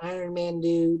 that one Iron Man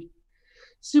dude,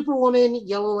 Superwoman,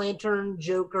 Yellow Lantern,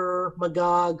 Joker,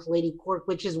 Magog, Lady Quark,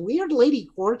 which is weird. Lady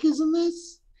Quark is in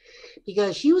this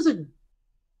because she was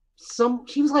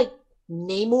like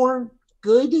Namor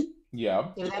good,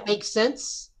 Yeah. if that makes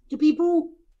sense to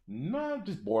people. No,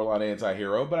 just borderline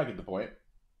anti-hero, but I get the point.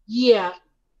 Yeah.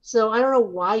 So I don't know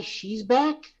why she's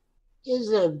back as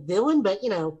a villain, but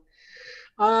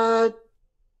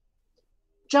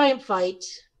giant fight,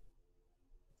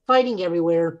 fighting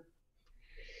everywhere.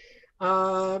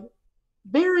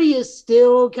 Barry is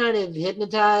still kind of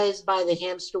hypnotized by the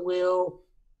hamster wheel,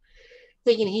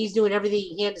 thinking he's doing everything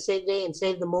he can to save the day and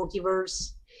save the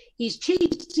multiverse. He's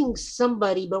chasing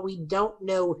somebody, but we don't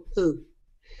know who.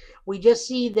 We just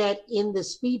see that in the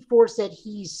Speed Force that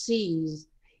he sees,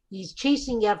 he's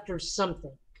chasing after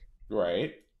something.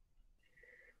 Right.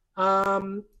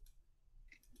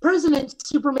 President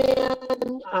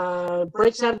Superman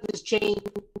breaks out of his chains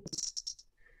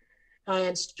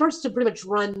and starts to pretty much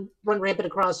run rampant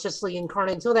across Justice League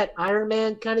Incarnate until that Iron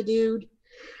Man kind of dude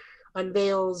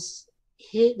unveils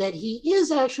that he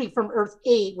is actually from Earth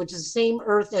 8, which is the same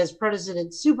Earth as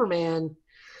President Superman.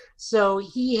 So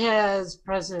he has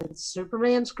President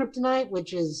Superman's kryptonite,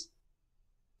 which is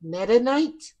Meta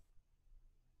Knight.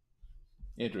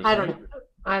 Interesting.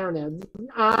 I don't know.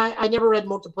 I never read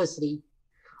Multiplicity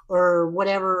or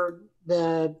whatever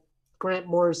the Grant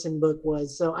Morrison book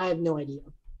was, so I have no idea.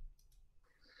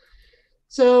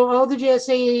 So all the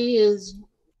JSA is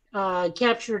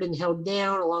captured and held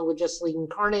down, along with Justice League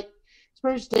Incarnate. It's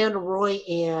merged down to Roy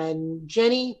and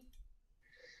Jenny.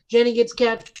 Jenny gets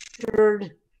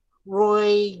captured.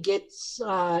 Roy gets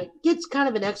kind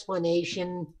of an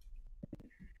explanation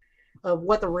of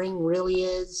what the ring really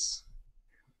is.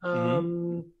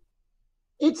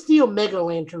 It's the Omega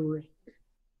Lantern ring,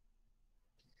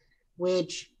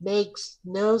 which makes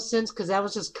no sense because that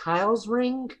was just Kyle's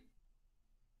ring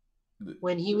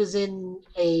when he was in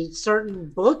a certain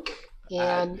book,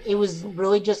 and it was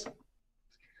really just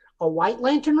a White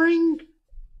Lantern ring.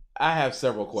 I have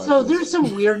several questions. So there's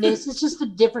some weirdness. It's just a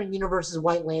different universe's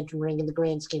White Lantern ring in the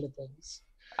grand scheme of things.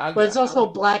 But it's also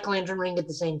a Black Lantern ring at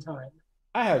the same time.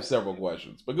 I have several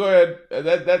questions, but go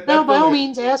ahead. No, by all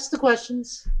means, ask the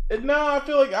questions. No, I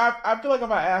feel like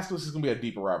if I ask this is gonna be a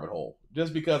deeper rabbit hole,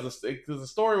 just because the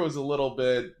story was a little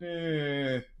bit.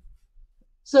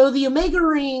 So the Omega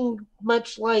ring,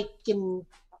 much like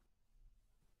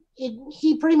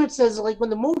he pretty much says, like, when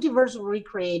the multiverse was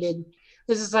recreated,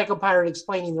 this is Psycho Pirate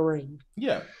explaining the ring.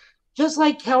 Yeah. Just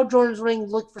like Hal Jordan's ring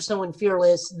looked for someone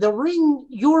fearless, the ring,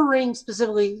 your ring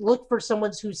specifically, looked for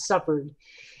someone who suffered.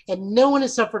 And no one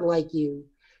has suffered like you.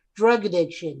 Drug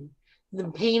addiction, the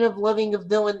pain of loving a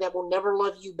villain that will never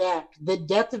love you back, the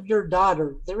death of your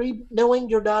daughter, knowing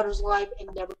your daughter's alive and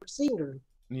never seeing her.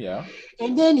 Yeah.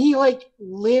 And then he, like,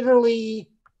 literally,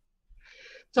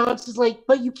 Thompson's like,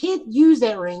 but you can't use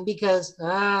that ring because,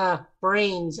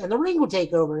 brains. And the ring will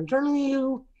take over and turn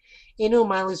you into a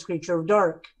mindless creature of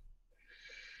dark.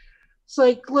 It's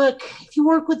like, look, if you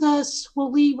work with us,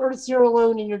 we'll leave Earth Zero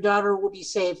alone and your daughter will be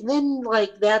safe. And then,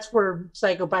 like, that's where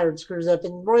Psycho Pirate screws up.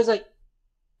 And Roy's like,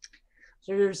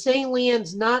 so you're saying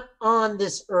Leanne's not on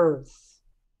this Earth?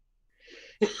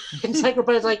 And Psycho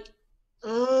Pirate's like,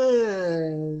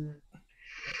 And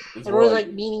Roy's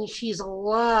like, meaning she's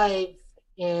alive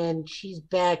and she's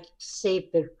back safe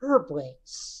at her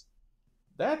place.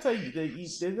 That's how you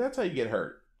get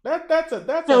hurt.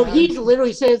 He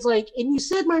literally says, like, and you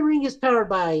said my ring is powered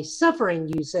by suffering,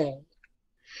 you say.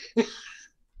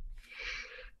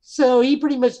 So he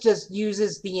pretty much just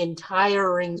uses the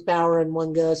entire ring's power in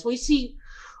one go. So we see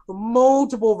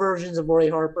multiple versions of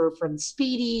Roy Harper, from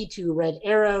Speedy to Red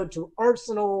Arrow to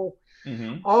Arsenal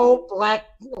Mm-hmm. All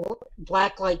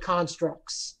black-like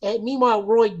constructs. And meanwhile,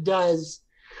 Roy does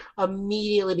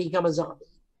immediately become a zombie.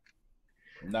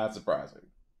 Not surprising,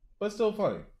 but still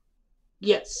funny.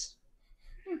 Yes.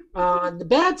 The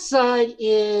bad side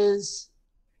is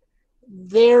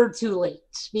they're too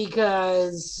late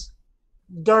because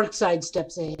Darkseid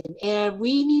steps in. And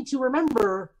we need to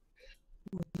remember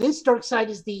this Darkseid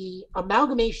is the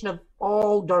amalgamation of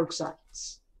all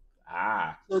Darkseids.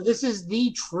 So this is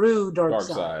the true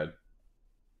Darkseid.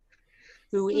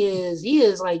 He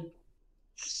is like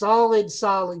solid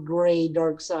gray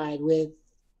Darkseid with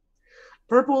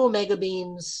purple Omega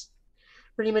beams,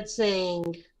 pretty much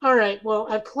saying, all right, well,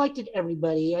 I've collected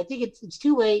everybody. I think it's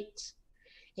too late,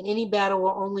 and any battle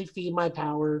will only feed my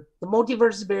power. The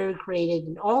multiverse is barely created,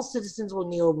 and all citizens will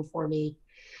kneel before me.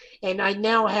 And I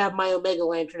now have my Omega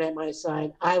Lantern at my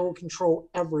side. I will control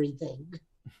everything.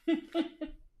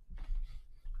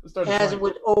 As it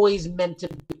was always meant to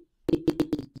be.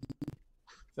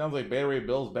 Sounds like Beta Ray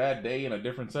Bill's bad day in a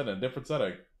different setting.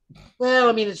 Well,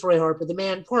 I mean, it's Roy Harper.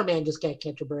 Poor man just can't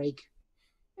catch a break.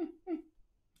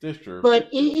 That's true. But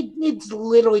it's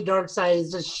literally Darkseid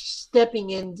is just stepping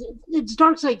in. It's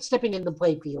Darkseid stepping in the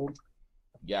playfield.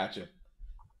 Gotcha.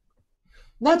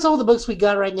 That's all the books we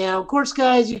got right now. Of course,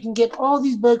 guys, you can get all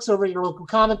these books over at your local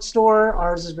comic store.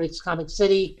 Ours is Rick's Comic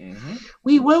City. Mm-hmm.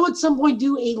 We will at some point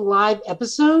do a live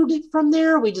episode from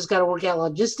there. We just got to work out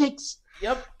logistics.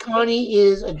 Yep. Connie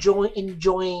is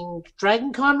enjoying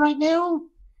Dragon Con right now,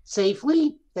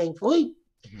 safely, thankfully.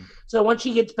 Mm-hmm. So once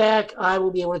she gets back, I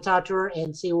will be able to talk to her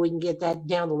and see if we can get that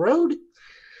down the road.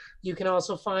 You can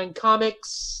also find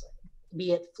comics,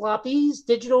 be it floppies,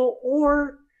 digital,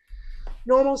 or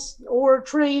normal, or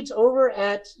trades over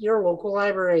at your local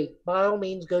library. By all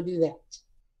means, go do that.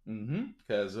 Mm-hmm.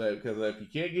 Because if you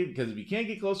can't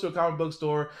get close to a comic book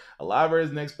store, a library is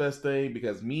the next best thing.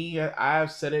 Because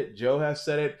I've said it, Joe has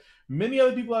said it, many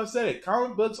other people have said it.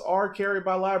 Comic books are carried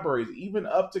by libraries, even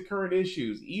up to current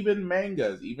issues, even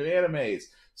mangas, even animes.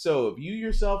 So if you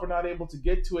yourself are not able to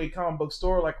get to a comic book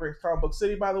store like Rick's Comic Book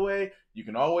City, by the way, you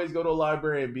can always go to a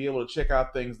library and be able to check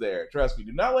out things there. Trust me,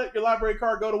 do not let your library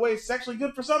card go to waste. It's actually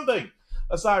good for something,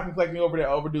 aside from collecting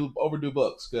overdue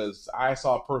books. Because I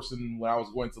saw a person when I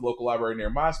was going to the local library near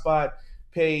my spot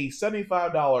pay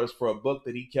 $75 for a book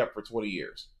that he kept for 20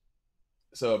 years.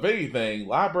 So if anything,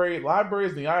 libraries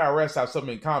and the IRS have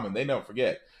something in common. They don't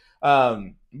forget.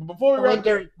 Before we wrap,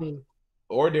 Dairy Queen.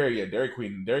 Or Dairy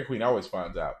Queen. Dairy Queen always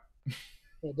finds out.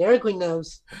 Yeah, Dairy Queen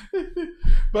knows.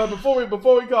 But before we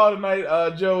call it a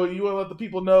night, Joe, you want to let the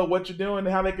people know what you're doing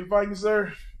and how they can find you,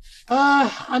 sir?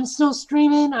 I'm still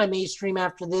streaming. I may stream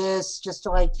after this just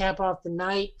to cap off the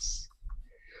night.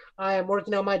 I am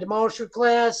working on my Demolisher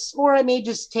class, or I may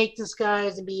just take this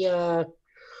guys and be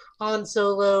Han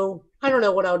Solo. I don't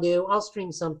know what I'll do. I'll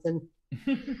stream something.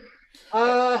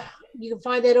 You can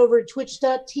find that over at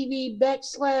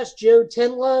twitch.tv/Joe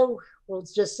Tenlow. We'll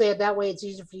just say it that way. It's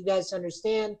easier for you guys to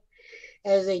understand.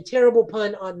 As a terrible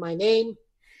pun on my name.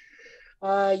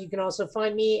 You can also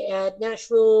find me at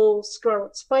Nashville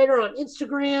Scarlet Spider on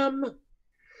Instagram.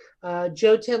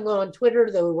 Joe Tenlow on Twitter,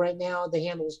 though right now the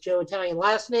handle is Joe Italian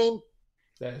last name.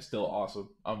 That is still awesome.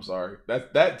 I'm sorry.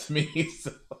 That to me,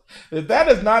 that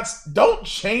is not. Don't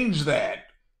change that.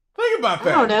 Think about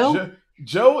that. I don't know.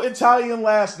 Joe Italian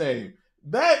last name.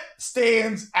 That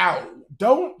stands out.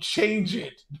 Don't change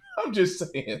it. I'm just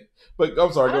saying. But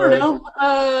I'm sorry. I don't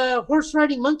know. Horse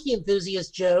riding monkey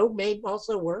enthusiast Joe may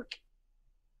also work.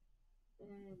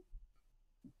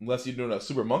 Unless you're doing a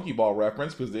Super Monkey Ball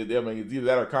reference, because it's either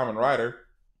that or Kamen Rider.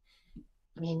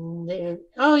 I mean,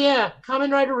 oh yeah,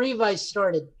 Kamen Rider Revice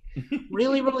started.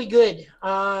 Really, really good.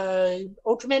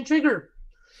 Ultraman Trigger.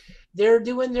 They're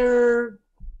doing their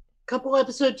couple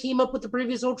episode team up with the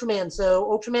previous Ultraman. So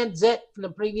Ultraman Zet from the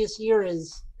previous year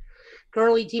is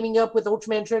currently teaming up with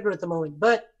Ultraman Trigger at the moment.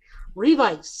 But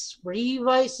Revice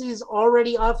is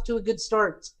already off to a good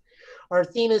start. Our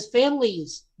theme is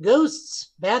families,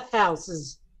 ghosts,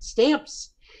 bathhouses,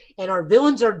 stamps, and our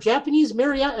villains are Japanese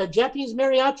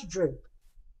mariachi troupe.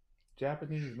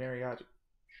 Japanese mariachi.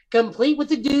 Complete with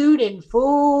the dude in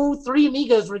full Three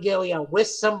Amigos regalia with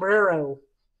sombrero.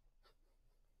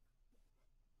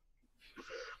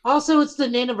 Also, it's the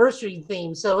anniversary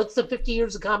theme, so it's the 50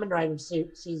 years of Kamen Rider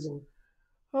season.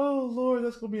 Oh, Lord,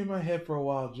 that's going to be in my head for a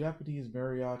while. Japanese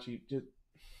mariachi.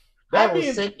 I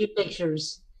will send you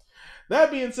pictures. That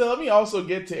being said, let me also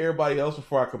get to everybody else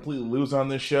before I completely lose on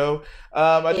this show.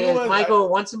 Michael,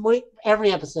 once a week,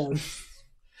 every episode.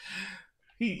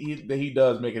 He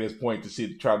does make it his point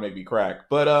to try to make me crack.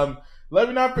 But Let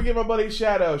me not forget my buddy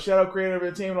Shadow Creative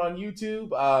Entertainment on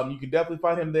YouTube. You can definitely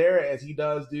find him there as he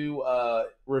does do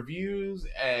reviews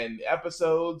and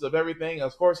episodes of everything.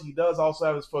 Of course, he does also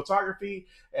have his photography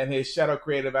and his Shadow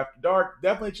Creative After Dark.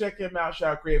 Definitely check him out,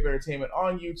 Shadow Creative Entertainment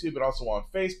on YouTube and also on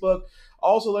Facebook.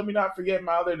 Also, let me not forget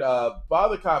my other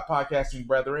podcasting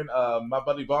brethren, my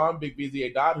buddy Vaughn, Big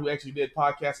BZA Dot, who actually did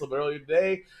podcast a little bit earlier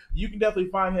today. You can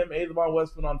definitely find him, A. Vaughn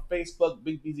Westman, on Facebook,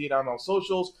 Big BZA Dot on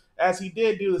socials, as he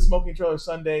did do the Smoking Trailer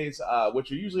Sundays,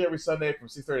 which are usually every Sunday from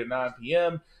 6:30 to 9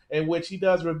 p.m., in which he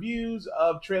does reviews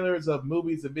of trailers of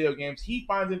movies and video games he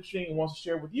finds interesting and wants to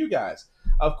share with you guys.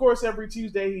 Of course, every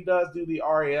Tuesday he does do the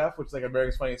RAF, which is like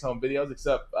America's Funniest Home Videos,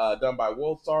 except done by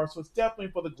World Star, so it's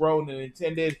definitely for the grown and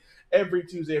intended, every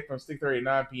Tuesday from 6:30 to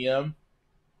 9 p.m.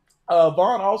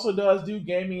 Vaughn also does do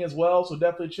gaming as well, so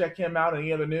definitely check him out.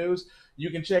 Any other news,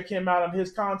 you can check him out on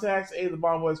his contacts, A. The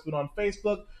Vaughn Westwood on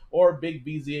Facebook or Big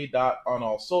BZA Dot on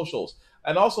all socials.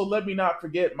 And also, let me not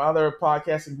forget my other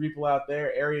podcasting people out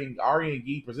there, Ari and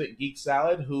Geek present Geek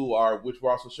Salad, which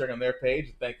we're also sharing on their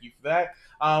page. Thank you for that.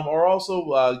 Or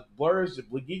also Blurs,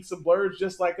 Geeks and Blurs,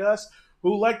 just like us,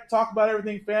 who like to talk about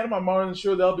everything fandom. I'm more than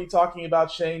sure they'll be talking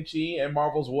about Shang-Chi and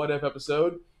Marvel's What If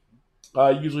episode.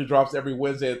 Usually drops every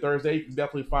Wednesday and Thursday. You can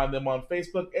definitely find them on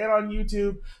Facebook and on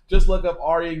YouTube. Just look up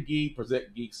Ari and Geek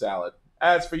present Geek Salad.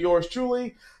 As for yours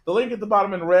truly, the link at the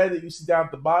bottom in red that you see down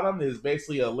at the bottom is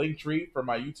basically a link tree for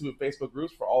my YouTube and Facebook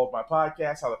groups for all of my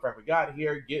podcasts, How the Frack We Got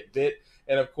Here, Get Bit,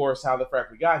 and of course, How the Frack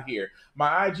We Got Here.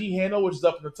 My IG handle, which is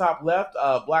up in the top left,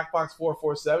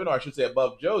 Blackbox447, or I should say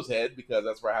above Joe's head, because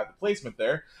that's where I have the placement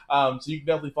there. So you can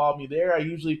definitely follow me there. I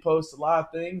usually post a lot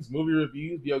of things, movie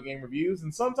reviews, video game reviews,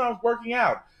 and sometimes working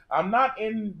out. I'm not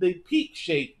in the peak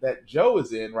shape that Joe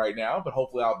is in right now, but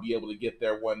hopefully I'll be able to get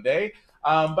there one day.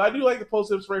 But I do like to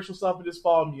post inspirational stuff, and just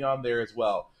follow me on there as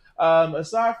well.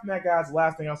 Aside from that, guys, the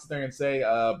last thing I'll sit there and say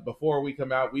before we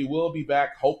come out, we will be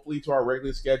back hopefully to our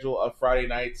regular schedule of Friday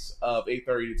nights of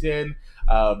 8:30 to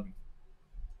 10.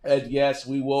 And yes,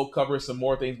 we will cover some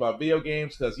more things about video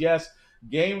games, because yes,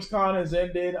 Gamescom has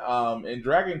ended and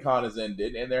Dragon Con has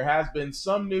ended, and there has been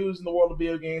some news in the world of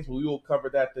video games, but we will cover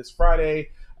that this Friday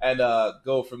and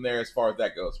go from there as far as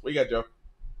that goes. What do you got, Joe?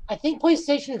 I think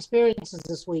PlayStation Experience is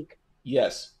this week.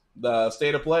 Yes. The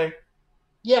State of Play?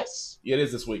 Yes. It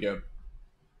is this weekend.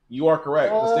 You are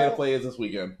correct. The State of Play is this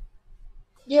weekend.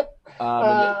 Yep.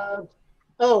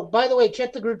 Oh, by the way,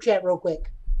 check the group chat real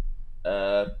quick.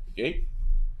 Okay.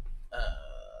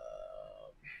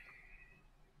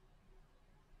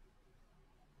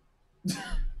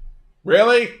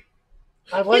 Really?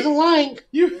 I wasn't lying.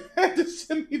 You had to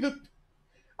send me the...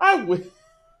 I would...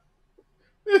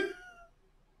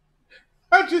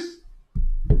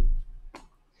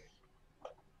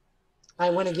 I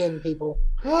win again, people.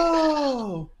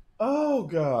 Oh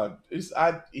God!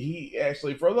 He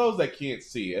actually, for those that can't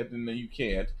see it, and you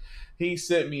can't, he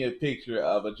sent me a picture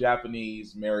of a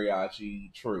Japanese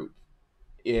mariachi troupe.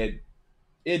 It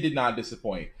did not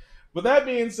disappoint. But that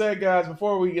being said, guys,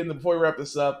 before we wrap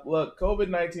this up, look,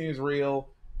 COVID-19 is real.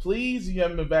 Please, if you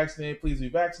haven't been vaccinated, please be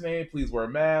vaccinated. Please wear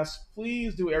masks.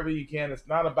 Please do everything you can. It's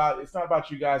not about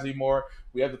you guys anymore.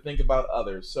 We have to think about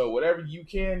others. So whatever you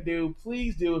can do,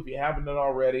 please do if you haven't done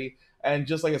already. And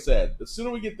just like I said, the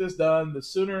sooner we get this done, the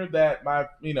sooner that my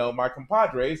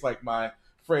compadres, like my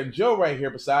friend Joe right here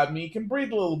beside me, can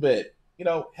breathe a little bit.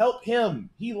 Help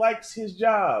him. He likes his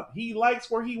job. He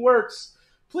likes where he works.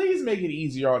 Please make it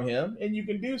easier on him, and you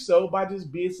can do so by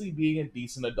just basically being a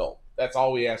decent adult. That's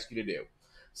all we ask you to do.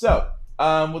 So,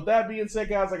 with that being said,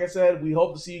 guys, like I said, we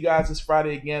hope to see you guys this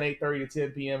Friday again, 8:30 to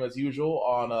 10 p.m. as usual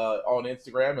on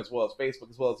Instagram as well as Facebook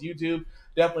as well as YouTube.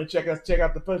 Definitely check out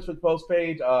the Facebook post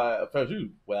page.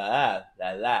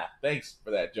 Thanks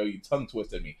for that, Joe. You tongue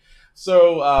twisted me.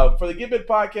 So for the Give It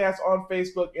podcast on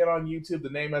Facebook and on YouTube, the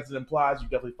name as it implies, you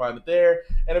definitely find it there,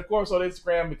 and of course on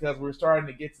Instagram, because we're starting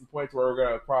to get to the point where we're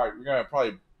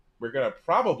gonna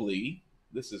probably.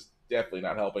 This is definitely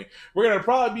not helping. We're going to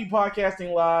probably be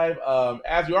podcasting live.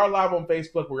 As we are live on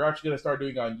Facebook, we're actually going to start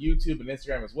doing it on YouTube and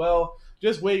Instagram as well.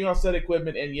 Just waiting on set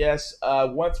equipment. And yes,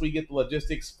 once we get the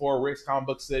logistics for Rick's Comic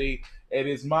Book City, it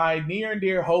is my near and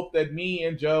dear hope that me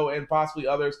and Joe and possibly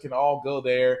others can all go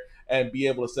there and be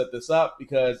able to set this up.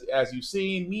 Because as you've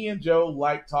seen, me and Joe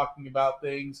like talking about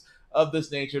things of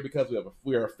this nature, because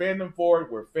we are a fandom for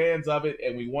it, we're fans of it,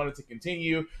 and we want it to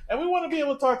continue, and we want to be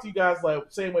able to talk to you guys like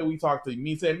the same way we talk to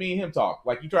me and him talk.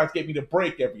 Like, he tries to get me to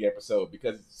break every episode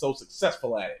because he's so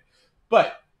successful at it.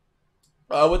 But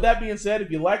with that being said,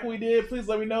 if you like what we did, please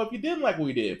let me know. If you didn't like what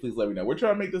we did, please let me know. We're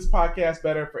trying to make this podcast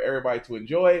better for everybody to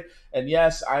enjoy. And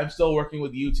yes, I'm still working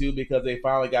with YouTube because they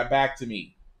finally got back to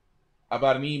me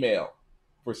about an email.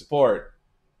 for support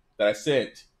that I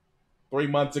sent 3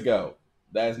 months ago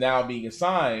that is now being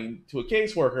assigned to a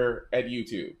caseworker at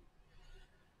YouTube.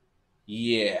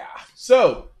 Yeah.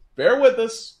 So, bear with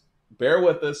us. Bear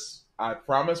with us. I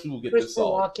promise we will get this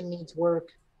solved. Christopher Walken needs work.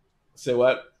 Say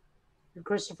what?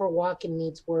 Christopher Walken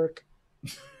needs work.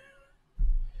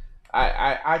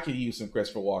 I could use some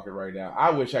Christopher Walken right now.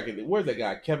 I wish I could. Where's that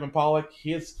guy? Kevin Pollak?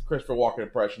 His Christopher Walken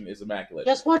impression is immaculate.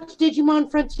 Just watch Digimon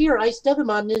Frontier. Ice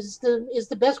Devimon is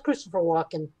the best Christopher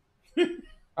Walken.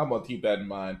 I'm going to keep that in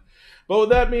mind. But with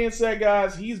that being said,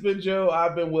 guys, he's been Joe.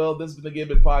 I've been Will. This has been the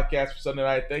Give It Podcast for Sunday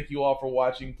night. Thank you all for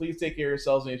watching. Please take care of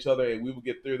yourselves and each other, and we will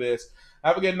get through this.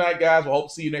 Have a good night, guys. We'll hope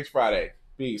to see you next Friday.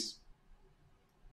 Peace.